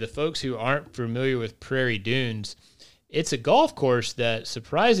I say the folks who aren't familiar with Prairie Dunes, it's a golf course that,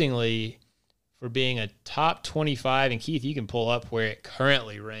 surprisingly, for being a top 25. And Keith, you can pull up where it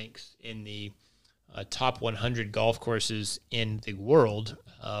currently ranks in the top 100 golf courses in the world.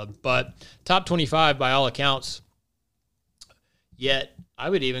 But top 25 by all accounts, yet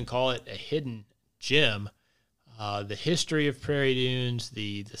I would even call it a hidden gem. The history of Prairie Dunes,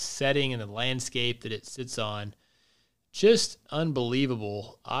 the setting and the landscape that it sits on, just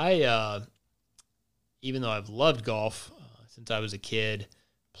unbelievable. Even though I've loved golf since I was a kid,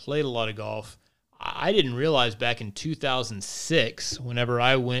 played a lot of golf, I didn't realize back in 2006, whenever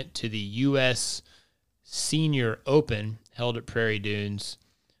I went to the U.S. Senior Open held at Prairie Dunes,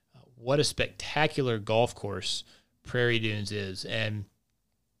 what a spectacular golf course Prairie Dunes is. And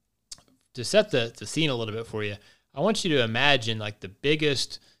to set the scene a little bit for you, I want you to imagine like the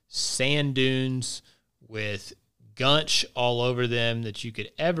biggest sand dunes with gunch all over them that you could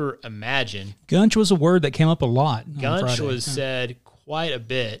ever imagine. Gunch was a word that came up a lot. Gunch was said quite a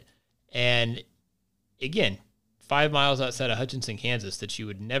bit. And again, 5 miles outside of Hutchinson, Kansas, that you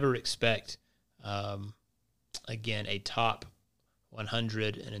would never expect, again, a top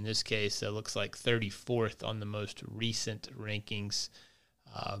 100. And in this case, it looks like 34th on the most recent rankings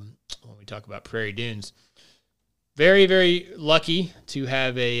when we talk about Prairie Dunes. Very, very lucky to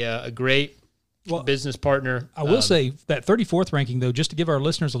have a great business partner. I will say that 34th ranking, though, just to give our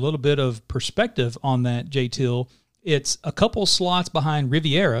listeners a little bit of perspective on that, J-Teal, it's a couple slots behind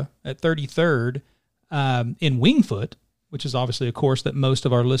Riviera at 33rd in Wingfoot, which is obviously a course that most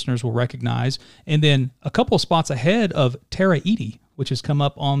of our listeners will recognize, and then a couple spots ahead of Tara Iti, which has come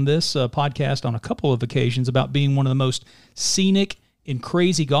up on this podcast on a couple of occasions about being one of the most scenic and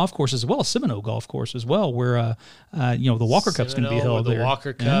crazy golf courses, as well as Seminole Golf Course as well, where the Walker Cup's going to be held there. The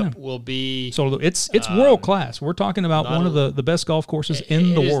Walker Cup will be. So it's world class. We're talking about one of the best golf courses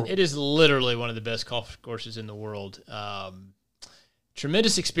in the world. It is literally one of the best golf courses in the world.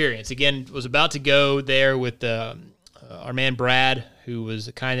 Tremendous experience. Again, was about to go there with our man Brad, who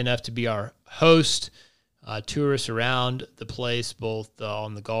was kind enough to be our host, tour us around the place, both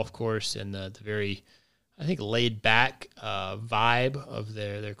on the golf course and the very, I think, laid back vibe of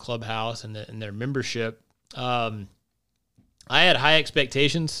their clubhouse and their membership. I had high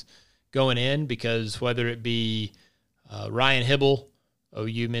expectations going in because whether it be Ryan Hibble,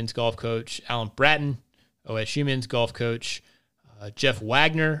 OU men's golf coach, Alan Bratton, OSU men's golf coach, Jeff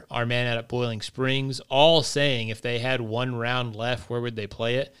Wagner, our man out at Boiling Springs, all saying if they had one round left, where would they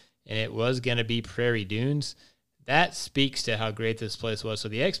play it? And it was going to be Prairie Dunes. That speaks to how great this place was. So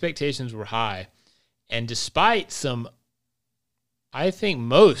the expectations were high. And despite some, I think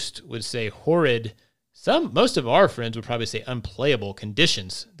most would say horrid, most of our friends would probably say unplayable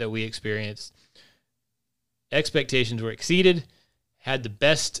conditions that we experienced, expectations were exceeded, had the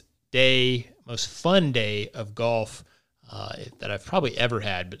best day, most fun day of golf that I've probably ever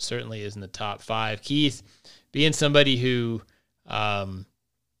had, but certainly is in the top 5. Keith, being somebody who,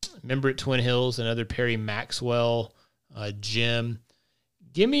 member at Twin Hills, another Perry Maxwell gym,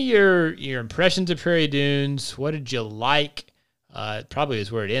 give me your impressions of Prairie Dunes. What did you like? It probably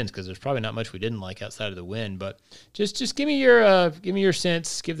is where it ends because there's probably not much we didn't like outside of the win. But just give me your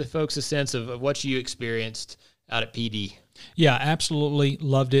sense. Give the folks a sense of what you experienced out at PD. Yeah, absolutely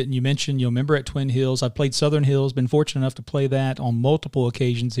loved it. And you mentioned, member at Twin Hills. I've played Southern Hills, been fortunate enough to play that on multiple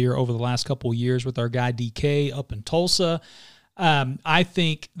occasions here over the last couple of years with our guy DK up in Tulsa. I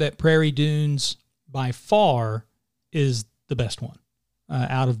think that Prairie Dunes by far is the best one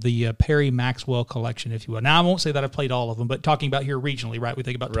out of the Perry Maxwell collection, if you will. Now, I won't say that I've played all of them, but talking about here regionally, right? We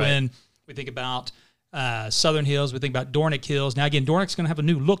think about Twin, we think about Southern Hills, we think about Dornick Hills. Now, again, Dornick's going to have a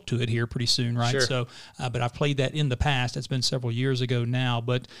new look to it here pretty soon, right? Sure. So, but I've played that in the past. It's been several years ago now,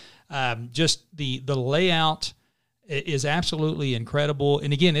 but just the layout is absolutely incredible.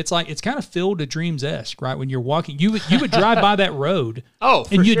 And again, it's kind of Field of Dreams-esque, right? When you're walking, you would drive by that road,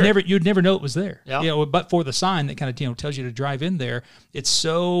 and you'd never know it was there. Yeah. But for the sign that kind of tells you to drive in there, it's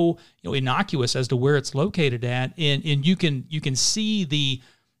so innocuous as to where it's located at, and you can see the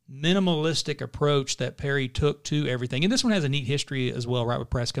minimalistic approach that Perry took to everything. And this one has a neat history as well, right? Where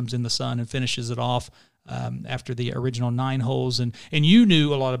Press comes in the sun and finishes it off after the original 9 holes. And you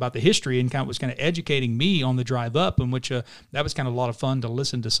knew a lot about the history and was kind of educating me on the drive up, in which that was kind of a lot of fun to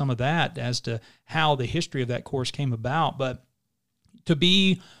listen to some of that as to how the history of that course came about. But to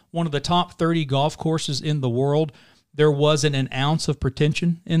be one of the top 30 golf courses in the world, there wasn't an ounce of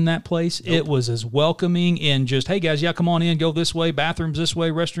pretension in that place. Nope. It was as welcoming and just, hey guys, yeah, come on in, go this way, bathrooms this way,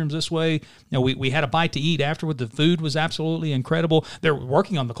 restrooms this way. We had a bite to eat afterward. The food was absolutely incredible. They're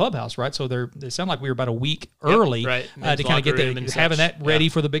working on the clubhouse, right? So they sound like we were about a week early right. To kind of get having that ready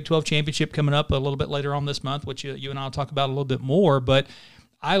for the Big 12 championship coming up a little bit later on this month, which you and I will talk about a little bit more. But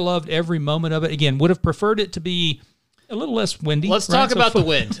I loved every moment of it. Again, would have preferred it to be a little less windy. Let's talk about the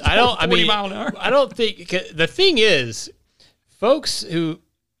wind. I don't think the thing is, folks who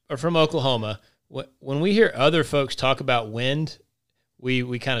are from Oklahoma, when we hear other folks talk about wind,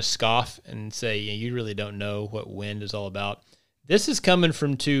 we kind of scoff and say, you really don't know what wind is all about. This is coming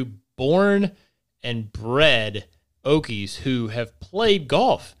from two born and bred Okies who have played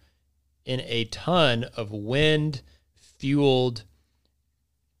golf in a ton of wind-fueled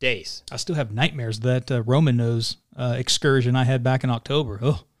days. I still have nightmares of that Roman nose excursion I had back in October.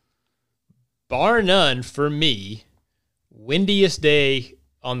 Oh, bar none for me, windiest day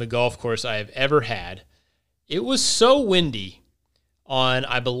on the golf course I have ever had. It was so windy on,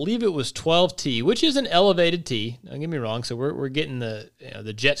 I believe it was 12T, which is an elevated tee. Don't get me wrong. So we're getting the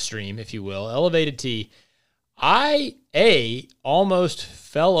jet stream, if you will, elevated tee. I almost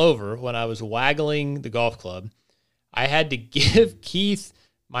fell over when I was waggling the golf club. I had to give Keith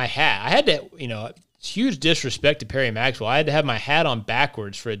my hat. I had to, it's huge disrespect to Perry Maxwell. I had to have my hat on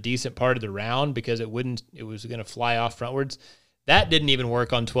backwards for a decent part of the round because it was going to fly off frontwards. That didn't even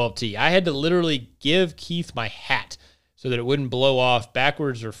work on 12T. I had to literally give Keith my hat so that it wouldn't blow off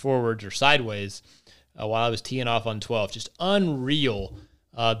backwards or forwards or sideways while I was teeing off on 12. Just unreal,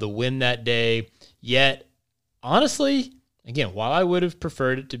 the win that day. Yet, honestly, again, while I would have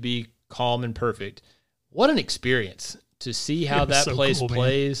preferred it to be calm and perfect, what an experience to see how that place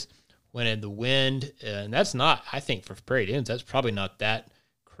plays when in the wind. And that's not, I think for Prairie Dunes, that's probably not that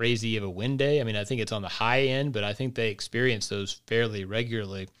crazy of a wind day. I mean, I think it's on the high end, but I think they experience those fairly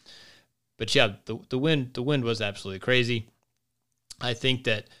regularly. But yeah, the wind was absolutely crazy. I think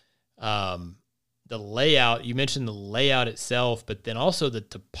that the layout, you mentioned the layout itself, but then also the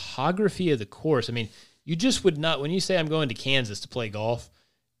topography of the course. I mean, you just would not, when you say I'm going to Kansas to play golf,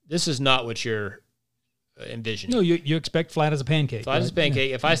 this is not what you're envisioning. No, you expect flat as a pancake. Flat as a pancake.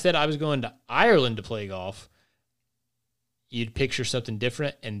 Yeah. If I said I was going to Ireland to play golf, you'd picture something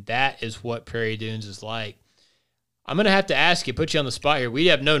different, and that is what Prairie Dunes is like. I'm going to have to ask you, put you on the spot here. We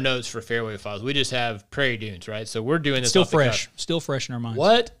have no notes for Fairway Files. We just have Prairie Dunes, right? So we're doing this still fresh in our minds.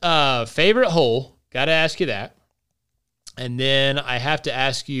 What favorite hole? Got to ask you that. And then I have to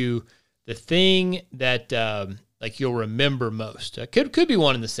ask you the thing that you'll remember most. Could be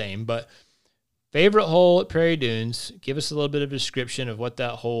one and the same, but favorite hole at Prairie Dunes. Give us a little bit of a description of what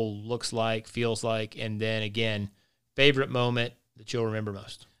that hole looks like, feels like, and then again, favorite moment that you'll remember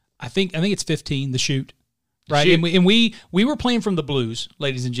most. I think it's 15, the shoot. Right, and we were playing from the blues,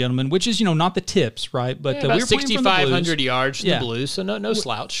 ladies and gentlemen, which is not the tips, right? But about we were 6,500 yards to the blues, so no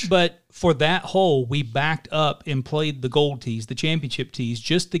slouch. But for that hole, we backed up and played the gold tees, the championship tees,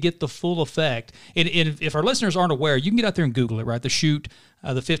 just to get the full effect. And if our listeners aren't aware, you can get out there and Google it, right? The shoot,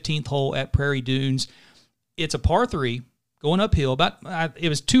 the 15th hole at Prairie Dunes. It's a par 3 going uphill. It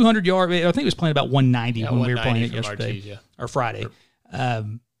was 200 yards. I think it was playing about 190 when we were playing it yesterday or Friday.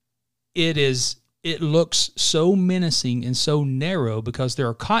 It looks so menacing and so narrow because there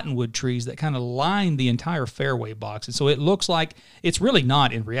are cottonwood trees that kind of line the entire fairway box. And so it looks like it's really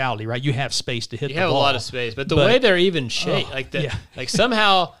not in reality, right? You have space to hit the ball. You have a lot of space. But the way they're even shaped, like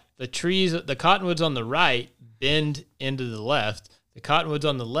somehow the trees, the cottonwoods on the right bend into the left. The cottonwoods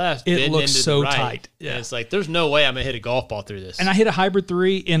on the left bend into the right. It looks so tight. Yeah. And it's like, there's no way I'm going to hit a golf ball through this. And I hit a hybrid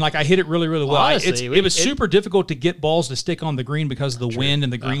 3, and I hit it really, really well. Honestly, it was super difficult to get balls to stick on the green because of the wind,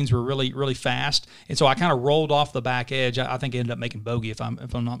 and the greens were really, really fast. And so I kind of rolled off the back edge. I think I ended up making bogey if I'm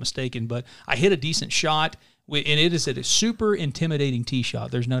not mistaken. But I hit a decent shot, and it is a super intimidating tee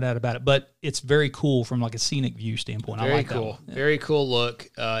shot. There's no doubt about it. But it's very cool from a scenic view standpoint. Very I like cool. That. Yeah. Very cool look.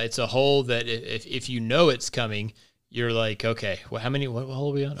 It's a hole that if you know it's coming, you're like, okay, well, what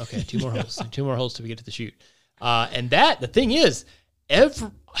hole are we on? Okay, 2 more holes. 2 more holes till we get to the shoot. And the thing is,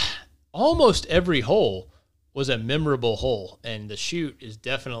 almost every hole was a memorable hole, and the shoot is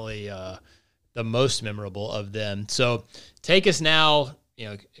definitely the most memorable of them. So take us now,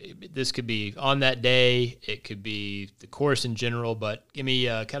 this could be on that day, it could be the course in general, but give me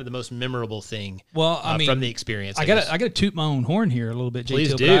kind of the most memorable thing from the experience. I got to toot my own horn here a little bit,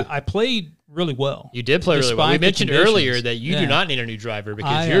 J-Teal. Please do. I played really well. You did play really well. We mentioned earlier that you do not need a new driver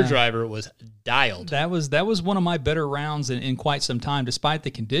because your driver was dialed. That was one of my better rounds in quite some time, despite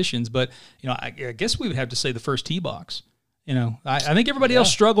the conditions. But I guess we would have to say the first tee box. I think everybody else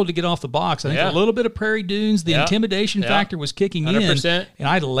struggled to get off the box. I think a little bit of Prairie Dunes, the intimidation factor was kicking 100%. In, and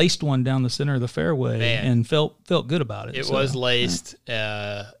I laced one down the center of the fairway and felt good about it. It was laced.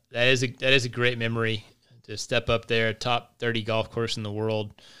 That is a great memory to step up there, top 30 golf course in the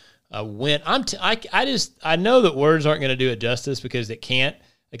world. I know that words aren't going to do it justice because it can't.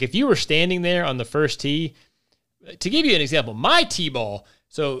 Like if you were standing there on the first tee, to give you an example, my tee ball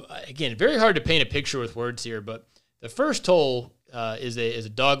So again, very hard to paint a picture with words here, but the first hole is a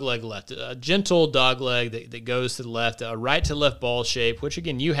dog leg left, a gentle dog leg that goes to the left, a right to left ball shape, which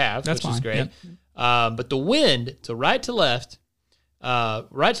again you have, which is great. Yep. But the wind to right to left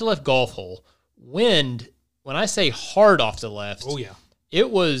golf hole, wind, when I say hard off the left, oh yeah, it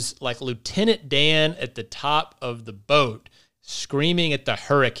was like Lieutenant Dan at the top of the boat screaming at the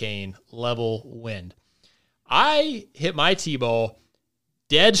hurricane level wind. I hit my tee ball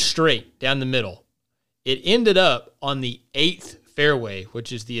dead straight down the middle. It ended up on the 8th fairway,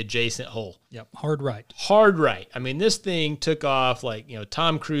 which is the adjacent hole. Yep, hard right. Hard right. I mean, this thing took off like,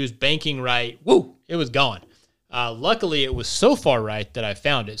 Tom Cruise banking right. Woo! It was gone. Luckily, it was so far right that I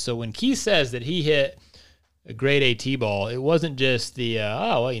found it. So when Keith says that he hit a grade A tee ball, it wasn't just the,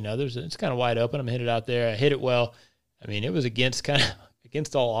 it's kind of wide open. I'm going to hit it out there. I hit it well. I mean, it was against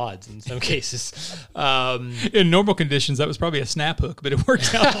all odds in some cases. In normal conditions, that was probably a snap hook, but it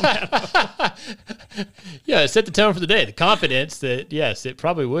worked out on that. Yeah, it set the tone for the day. The confidence that, yes, it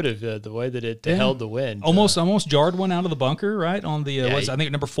probably would have, the way that it held the wind. Almost jarred one out of the bunker, right? On the, I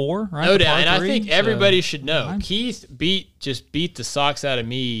think number 4, right? No doubt. And I think everybody should know. Keith just beat the socks out of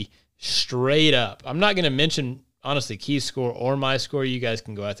me straight up. I'm not going to mention, honestly, Keith's score or my score. You guys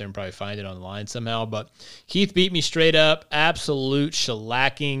can go out there and probably find it online somehow. But Keith beat me straight up, absolute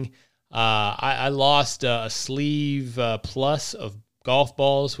shellacking. I lost a sleeve plus of golf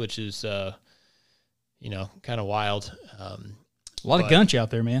balls, which is, kind of wild. A lot of gunch out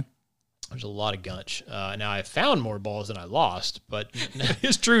there, man. There's a lot of gunch. Now, I found more balls than I lost, but...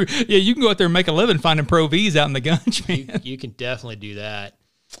 It's true. Yeah, you can go out there and make a living finding Pro Vs out in the gunch, man. You can definitely do that.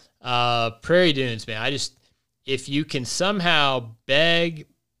 Prairie Dunes, man. If you can somehow beg,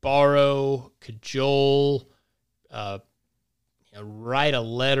 borrow, cajole, write a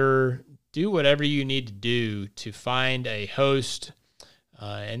letter, do whatever you need to do to find a host,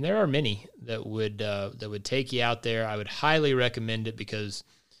 and there are many that would take you out there. I would highly recommend it because,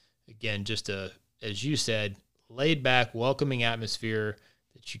 again, just as you said, laid back, welcoming atmosphere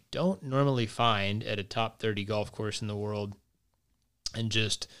that you don't normally find at a top 30 golf course in the world, and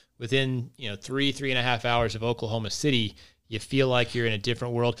just within 3.5 hours of Oklahoma City, you feel like you're in a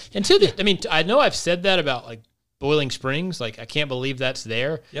different world. And I know I've said that about like Boiling Springs. Like, I can't believe that's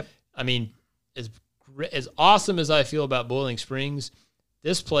there. Yep. I mean, as awesome as I feel about Boiling Springs,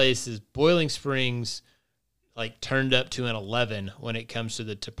 this place is Boiling Springs, like turned up to an 11 when it comes to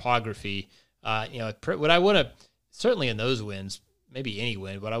the topography. Would I want to, certainly in those winds, maybe any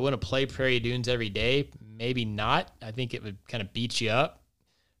wind, would I want to play Prairie Dunes every day? Maybe not. I think it would kind of beat you up.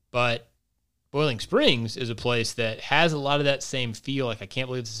 But Boiling Springs is a place that has a lot of that same feel. Like, I can't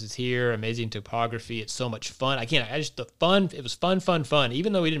believe this is here. Amazing topography. It's so much fun. It was fun.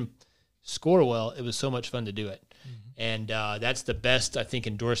 Even though we didn't score well, it was so much fun to do it. Mm-hmm. And that's the best, I think,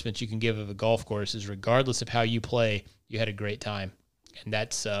 endorsement you can give of a golf course is regardless of how you play, you had a great time. And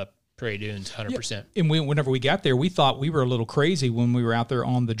that's Prairie Dunes, 100%. Yeah. And whenever we got there, we thought we were a little crazy when we were out there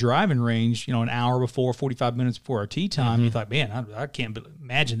on the driving range, an hour before, 45 minutes before our tee time. Mm-hmm. You thought, man, I can't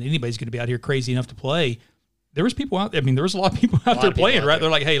imagine that anybody's going to be out here crazy enough to play. There was people out there. I mean, there was a lot of people out there playing, right?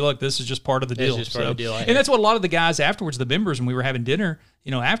 They're like, hey, look, this is just part of the deal. And that's what a lot of the guys afterwards, the members, when we were having dinner,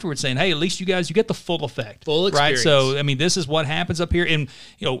 afterwards saying, hey, at least you guys, you get the full effect. Full experience. Right? So, I mean, this is what happens up here. And,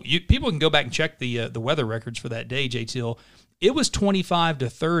 people can go back and check the weather records for that day, J-Teal. It was 25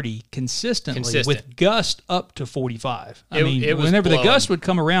 to 30 consistently with gust up to 45. Whenever the gust would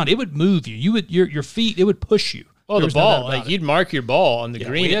come around, it would move you. Your feet, it would push you. Well, the ball, you'd mark your ball on the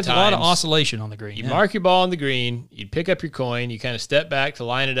green at times. A lot of oscillation on the green. You'd mark your ball on the green, you'd pick up your coin, you kind of step back to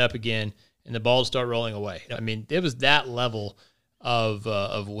line it up again, and the ball would start rolling away. Yep. I mean, it was that level of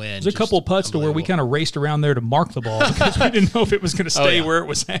wind. There's a couple of putts to where we kind of raced around there to mark the ball because we didn't know if it was going to stay where it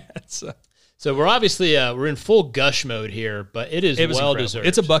was at. So we're obviously we're in full gush mode here, but it was well deserved.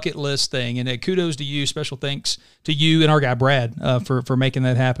 It's a bucket list thing, and kudos to you. Special thanks to you and our guy Brad for making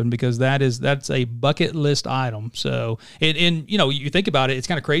that happen because that's a bucket list item. So and you think about it, it's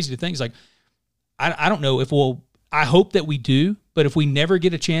kind of crazy to think. It's like I don't know if I hope that we do, but if we never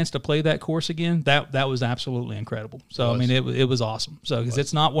get a chance to play that course again, that was absolutely incredible. So it was awesome. So because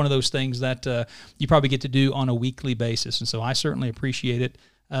it's not one of those things that you probably get to do on a weekly basis, and so I certainly appreciate it.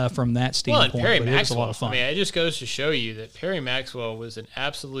 From that standpoint, Perry but Maxwell, it was a lot of fun. I mean, it just goes to show you that Perry Maxwell was an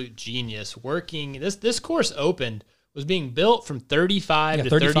absolute genius working. This course was being built from 35 to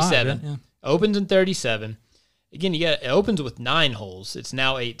 37. Yeah. Opens in 37. Again, it opens with 9 holes. It's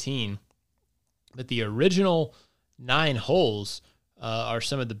now 18. But the original 9 holes are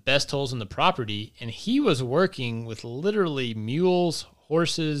some of the best holes on the property, and he was working with literally mules,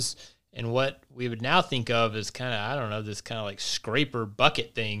 horses, and what we would now think of as kind of, I don't know, this kind of like scraper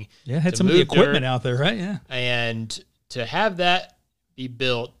bucket thing. Yeah, had some of the equipment out there, right? Yeah. And to have that be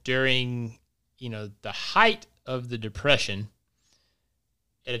built during, the height of the Depression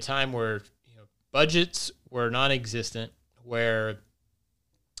at a time where, budgets were non-existent, where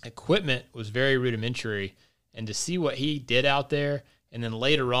equipment was very rudimentary, and to see what he did out there. And then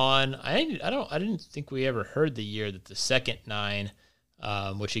later on, I didn't think we ever heard the year that the second 9,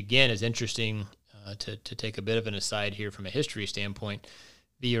 which again is interesting to take a bit of an aside here from a history standpoint.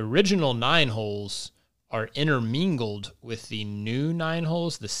 The original 9 holes are intermingled with the new 9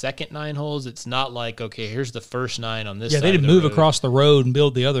 holes, the second 9 holes. It's not like, okay, here's the first 9 on this side. Yeah, they didn't move across the road and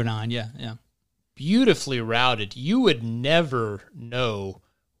build the other 9. Yeah, yeah. Beautifully routed. You would never know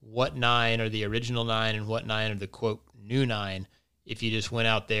what 9 are the original 9 and what 9 are the, quote, new 9 if you just went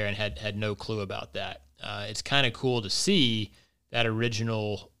out there and had no clue about that. It's kind of cool to see that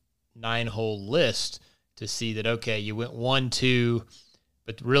original 9-hole list, to see that, okay, you went 1, 2,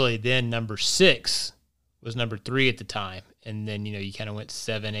 but really then number 6 was number 3 at the time. And then, you kind of went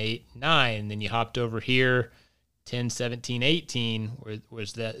 7, 8, 9, and then you hopped over here, 10, 17, 18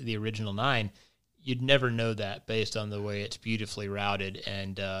 was the original 9. You'd never know that based on the way it's beautifully routed.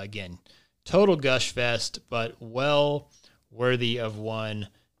 And again, total gush fest, but well worthy of one.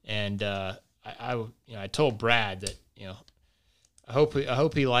 And I told Brad that I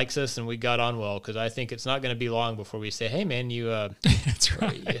hope he likes us and we got on well, because I think it's not going to be long before we say, hey man, you that's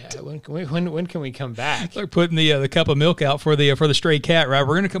right. When can we come back? Like putting the cup of milk out for the stray cat, right?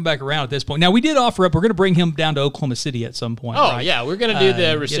 We're going to come back around at this point. Now we did offer up. We're going to bring him down to Oklahoma City at some point. Oh right? yeah, we're going to do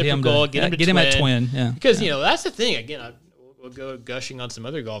the reciprocal. Get him at Twin. Yeah, because that's the thing. Again, we'll go gushing on some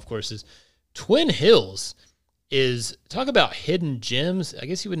other golf courses. Twin Hills is, talk about hidden gems. I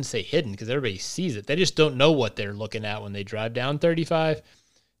guess you wouldn't say hidden because everybody sees it. They just don't know what they're looking at when they drive down 35.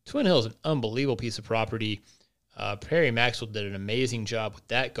 Twin Hills is an unbelievable piece of property. Perry Maxwell did an amazing job with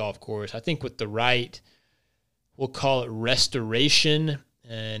that golf course. I think with the right, we'll call it restoration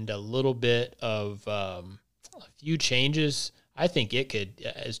and a little bit of a few changes, I think it could,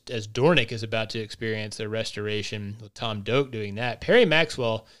 as Dornick is about to experience a restoration with Tom Doak doing that, Perry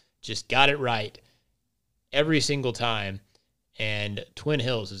Maxwell just got it right every single time, and Twin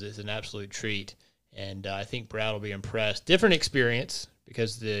Hills is an absolute treat, and I think Brad will be impressed. Different experience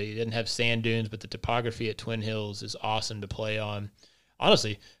because you didn't have sand dunes, but the topography at Twin Hills is awesome to play on.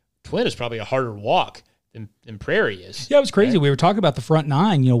 Honestly, Twin is probably a harder walk than Prairie is. Yeah, it was crazy. Right? We were talking about the front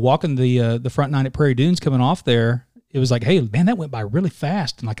 9, walking the front 9 at Prairie Dunes coming off there. It was like, hey, man, that went by really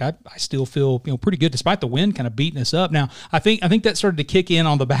fast. And like, I still feel, pretty good despite the wind kind of beating us up. Now, I think that started to kick in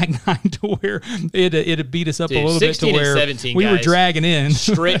on the back 9 to where it had beat us up a little bit to where 17, we were dragging in.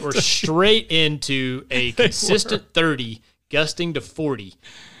 We're straight into a consistent 30, gusting to 40.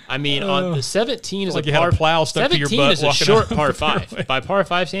 I mean, on the 17 is like a par plow stuck to your butt. 17 is a short par 5. By par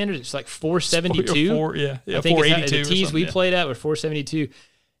 5 standards, it's like 472. Yeah, I think 482. The tees we played at were 472.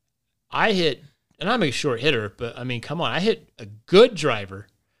 I hit. And I'm a short hitter, but, I mean, come on. I hit a good driver,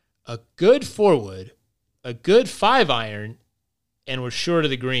 a good 4-wood, a good 5-iron, and was short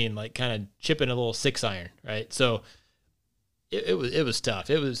of the green, like kind of chipping a little 6-iron, right? So it was tough.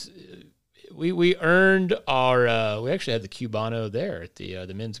 It was we earned our we actually had the Cubano there at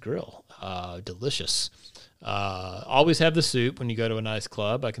the men's grill. Delicious. Always have the soup when you go to a nice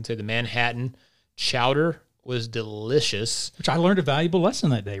club. I can say the Manhattan chowder was delicious. Which I learned a valuable lesson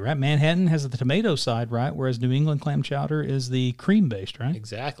that day, right? Manhattan has the tomato side, right? Whereas New England clam chowder is the cream-based, right?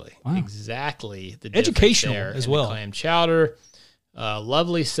 Exactly. Wow. Exactly. The educational there as well. The clam chowder,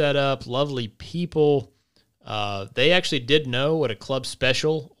 lovely setup, lovely people. They actually did know what a club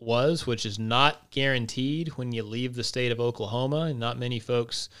special was, which is not guaranteed when you leave the state of Oklahoma, and not many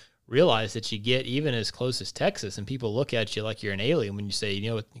folks realize that you get even as close as Texas, and people look at you like you're an alien when you say,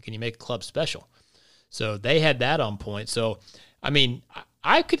 can you make a club special? So they had that on point. So, I mean,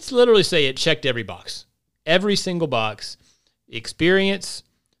 I could literally say it checked every box. Every single box. The experience,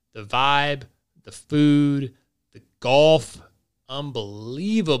 the vibe, the food, the golf,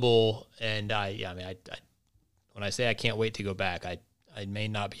 unbelievable. And when I say I can't wait to go back, I may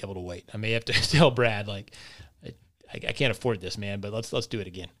not be able to wait. I may have to tell Brad, like, I can't afford this, man, but let's do it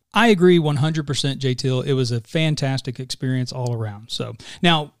again. I agree 100%, J-Teal. It was a fantastic experience all around. So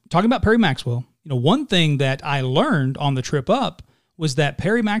now, talking about Perry Maxwell, one thing that I learned on the trip up was that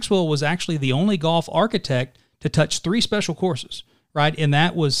Perry Maxwell was actually the only golf architect to touch 3 special courses, right? And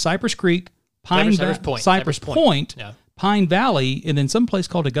that was Cypress Creek, Cypress Point, yeah. Pine Valley, and then some place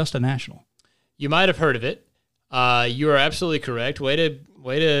called Augusta National. You might have heard of it. You are absolutely correct. Way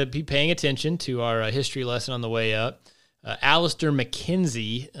to be paying attention to our history lesson on the way up. Alistair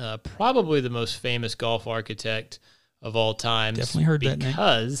McKenzie, probably the most famous golf architect of all time. Definitely heard that name.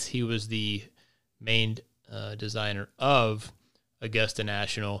 Because he was the main designer of Augusta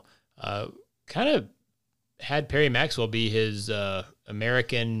National. Kind of had Perry Maxwell be his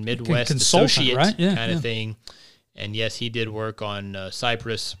American Midwest associate, right? kind of thing. And yes, he did work on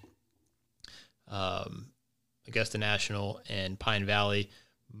Cypress, Augusta National, and Pine Valley.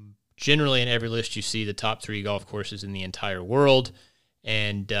 Generally, in every list, you see the top 3 golf courses in the entire world.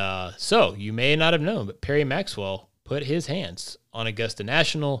 And so you may not have known, but Perry Maxwell put his hands on Augusta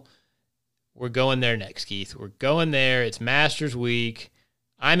National. We're going there next, Keith. We're going there. It's Masters Week.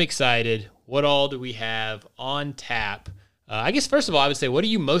 I'm excited. What all do we have on tap? I guess, first of all, I would say, what are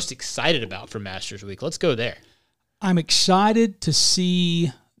you most excited about for Masters Week? Let's go there. I'm excited to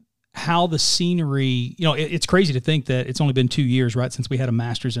see how the scenery, it's crazy to think that it's only been 2 years, right, since we had a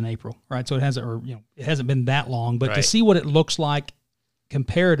Masters in April, right? So it hasn't been that long, but to see what it looks like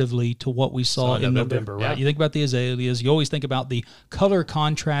comparatively to what we saw in November, right? Yeah. You think about the azaleas. You always think about the color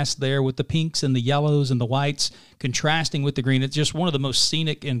contrast there with the pinks and the yellows and the whites contrasting with the green. It's just one of the most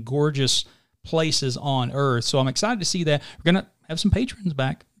scenic and gorgeous places on earth. So I'm excited to see that. We're going to have some patrons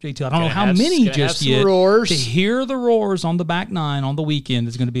back, J-Teal. I don't know how many just yet. Roars. To hear the roars on the back nine on the weekend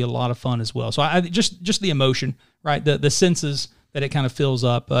is going to be a lot of fun as well. So I just the emotion, right? The senses that it kind of fills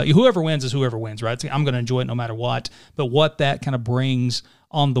up. Whoever wins is whoever wins, right? I'm going to enjoy it no matter what. But what that kind of brings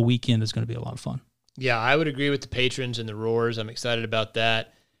on the weekend is going to be a lot of fun. Yeah, I would agree with the patrons and the roars. I'm excited about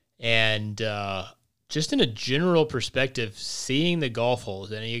that. And just in a general perspective, seeing the golf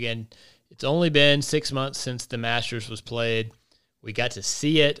holes. And again, it's only been 6 months since the Masters was played. We got to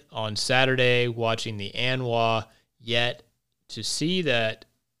see it on Saturday watching the ANWA, yet to see that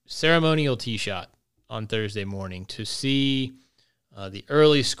ceremonial tee shot on Thursday morning, to see the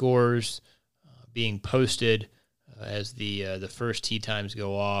early scores being posted as the first tee times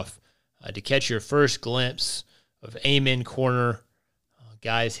go off, to catch your first glimpse of Amen Corner,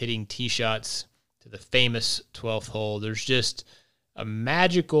 guys hitting tee shots to the famous 12th hole. There's just a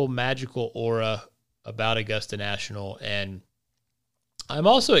magical aura about Augusta National, and I'm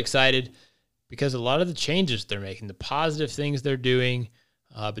also excited because a lot of the changes they're making, the positive things they're doing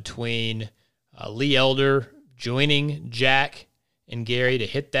between Lee Elder joining Jack and Gary to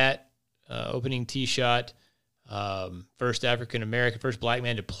hit that opening tee shot, first African-American, first black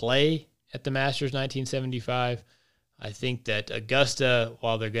man to play at the Masters 1975. I think that Augusta,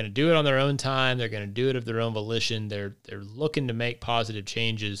 while they're going to do it on their own time, they're going to do it of their own volition. They're looking to make positive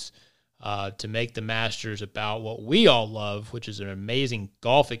changes to make the Masters about what we all love, which is an amazing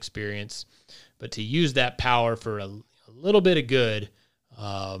golf experience, but to use that power for a little bit of good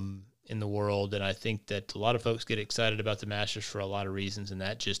in the world. And I think that a lot of folks get excited about the Masters for a lot of reasons, and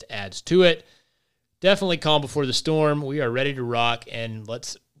that just adds to it. Definitely calm before the storm. We are ready to rock, and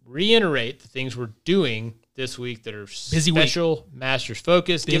let's reiterate the things we're doing this week that are special Masters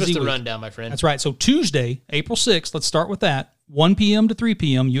focused. Give us the rundown, my friend. That's right. So Tuesday, April 6th, let's start with that. 1 p.m. to 3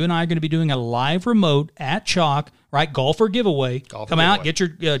 p.m., you and I are going to be doing a live remote at Chalk, right? Golfer giveaway. Come out, get your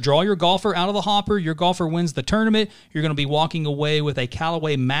draw your golfer out of the hopper. Your golfer wins the tournament. You're going to be walking away with a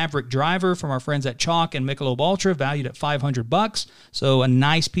Callaway Maverick driver from our friends at Chalk and Michelob Ultra, valued at $500. So a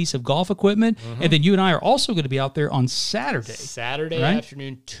nice piece of golf equipment. Mm-hmm. And then you and I are also going to be out there on Saturday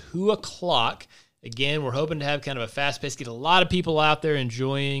afternoon, 2 o'clock. Again, we're hoping to have kind of a fast pace, get a lot of people out there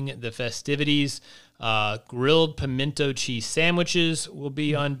enjoying the festivities. Grilled pimento cheese sandwiches will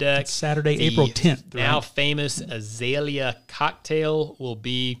be on deck. That's Saturday, April 10th. Now famous azalea cocktail will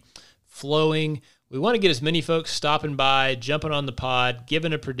be flowing. We want to get as many folks stopping by, jumping on the pod,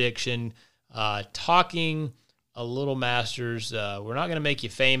 giving a prediction, talking a little Masters. We're not going to make you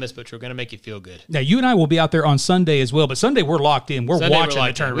famous, but we're going to make you feel good. Now, you and I will be out there on Sunday as well, but Sunday we're locked in. We're watching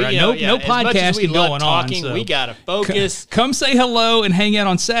the tournament. No podcasting going on. So. We got to focus. Come say hello and hang out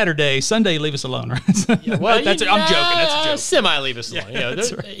on Saturday. Sunday, leave us alone, right? I'm joking. That's a joke. Semi-leave us alone.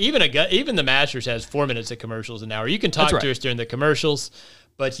 Right. Even the Masters has 4 minutes of commercials an hour. You can talk to us during the commercials.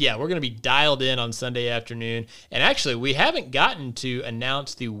 But, yeah, we're going to be dialed in on Sunday afternoon. And actually, we haven't gotten to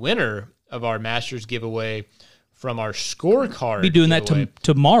announce the winner of our Masters giveaway from our scorecard. Be doing giveaway. That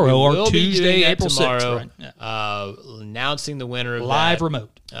tomorrow or Tuesday, April 6th. Right? Announcing the winner of live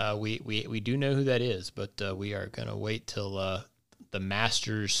remote. We do know who that is, but we are going to wait till the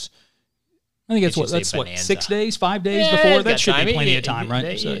Masters. I think that's what 6 days, 5 days before. That should be plenty of time,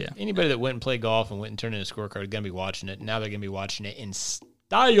 right? Anybody that went and played golf and went and turned in a scorecard is going to be watching it. Now they're going to be watching it in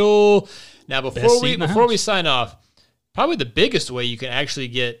style. Now before we sign off, probably the biggest way you can actually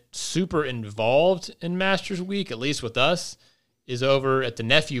get super involved in Masters Week, at least with us, is over at the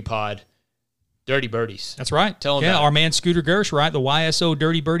Nephew Pod. Dirty Birdies. That's right. Tell them about our man Scooter Gersh, right? The YSO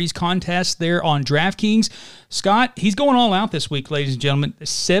Dirty Birdies contest there on DraftKings. Scott, he's going all out this week, ladies and gentlemen.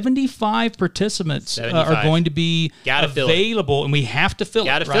 75 participants are going to be available, and we have to fill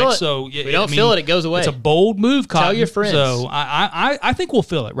it, right? So if we don't fill it, it goes away. It's a bold move, Cotton. Tell your friends. So I think we'll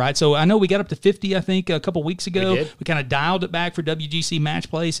fill it, right? So I know we got up to 50, I think, a couple weeks ago. We kind of dialed it back for WGC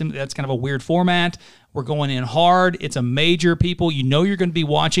Match Play. That's kind of a weird format. We're going in hard. It's a major, people. You know you're going to be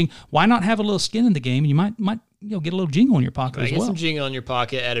watching. Why not have a little skin in the game? And you might get a little jingle in your pocket as well. Get some jingle in your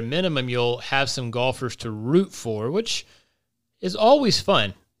pocket. At a minimum, you'll have some golfers to root for, which is always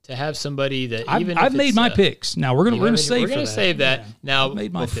fun to have somebody that I've made my picks. Now we're going to save. We're going to save that. Yeah. Now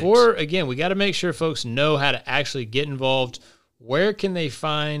before again, we got to make sure folks know how to actually get involved. Where can they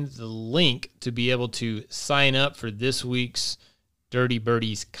find the link to be able to sign up for this week's Dirty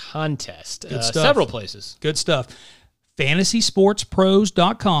Birdies contest? Good stuff. Several places. Good stuff.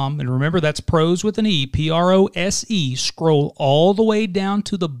 FantasySportsPros.com. And remember, that's pros with an E, Prose. Scroll all the way down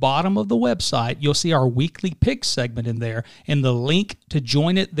to the bottom of the website. You'll see our weekly picks segment in there. And the link to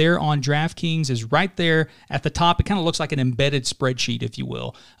join it there on DraftKings is right there at the top. It kind of looks like an embedded spreadsheet, if you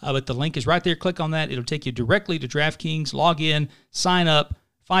will. But the link is right there. Click on that. It'll take you directly to DraftKings. Log in, sign up,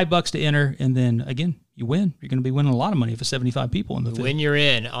 $5 to enter, and then, again, you win. You're going to be winning a lot of money for 75 people in the field. When you're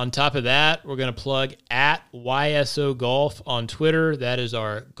in. On top of that, we're going to plug at YSO Golf on Twitter. That is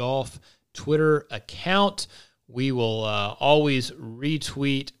our golf Twitter account. We will always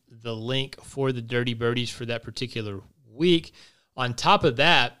retweet the link for the Dirty Birdies for that particular week. On top of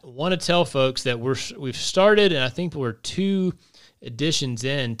that, I want to tell folks that we've started, and I think we're 2 editions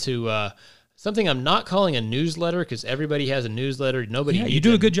into something I'm not calling a newsletter, because everybody has a newsletter. You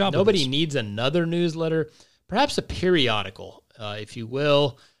do a good job. Nobody needs another newsletter. Perhaps a periodical, if you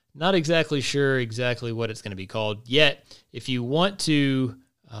will. Not exactly sure exactly what it's going to be called yet. If you want to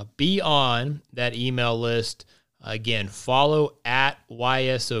be on that email list, again, follow at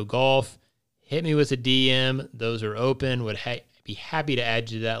YSO Golf. Hit me with a DM. Those are open. Would be happy to add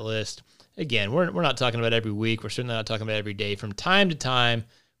you to that list. Again, we're not talking about every week. We're certainly not talking about every day. From time to time,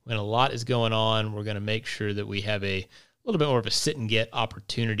 when a lot is going on, we're going to make sure that we have a little bit more of a sit and get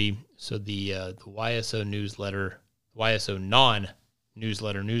opportunity. So the YSO newsletter, YSO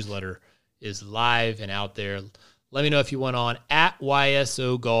non-newsletter is live and out there. Let me know if you want on at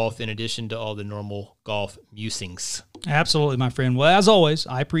YSO Golf in addition to all the normal golf musings. Absolutely, my friend. Well, as always,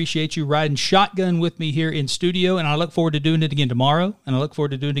 I appreciate you riding shotgun with me here in studio, and I look forward to doing it again tomorrow, and I look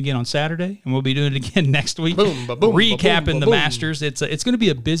forward to doing it again on Saturday, and we'll be doing it again next week, recapping the Masters. It's going to be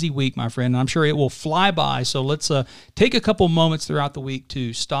a busy week, my friend, and I'm sure it will fly by, so let's take a couple moments throughout the week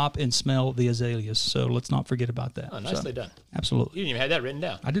to stop and smell the azaleas, so let's not forget about that. Oh, nicely done. Absolutely. You didn't even have that written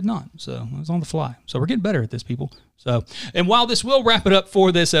down. I did not, so I was on the fly. So we're getting better at this, people. So, and while this will wrap it up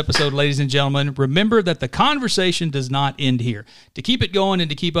for this episode, ladies and gentlemen, remember that the conversation does not end here. To keep it going and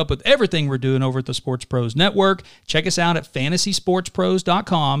to keep up with everything we're doing over at the Sports Pros Network, check us out at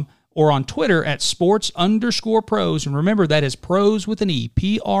FantasySportsPros.com or on Twitter at sports_pros. And remember, that is pros with an E,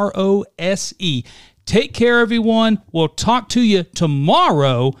 Prose. Take care, everyone. We'll talk to you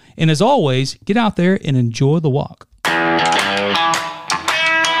tomorrow. And as always, get out there and enjoy the walk.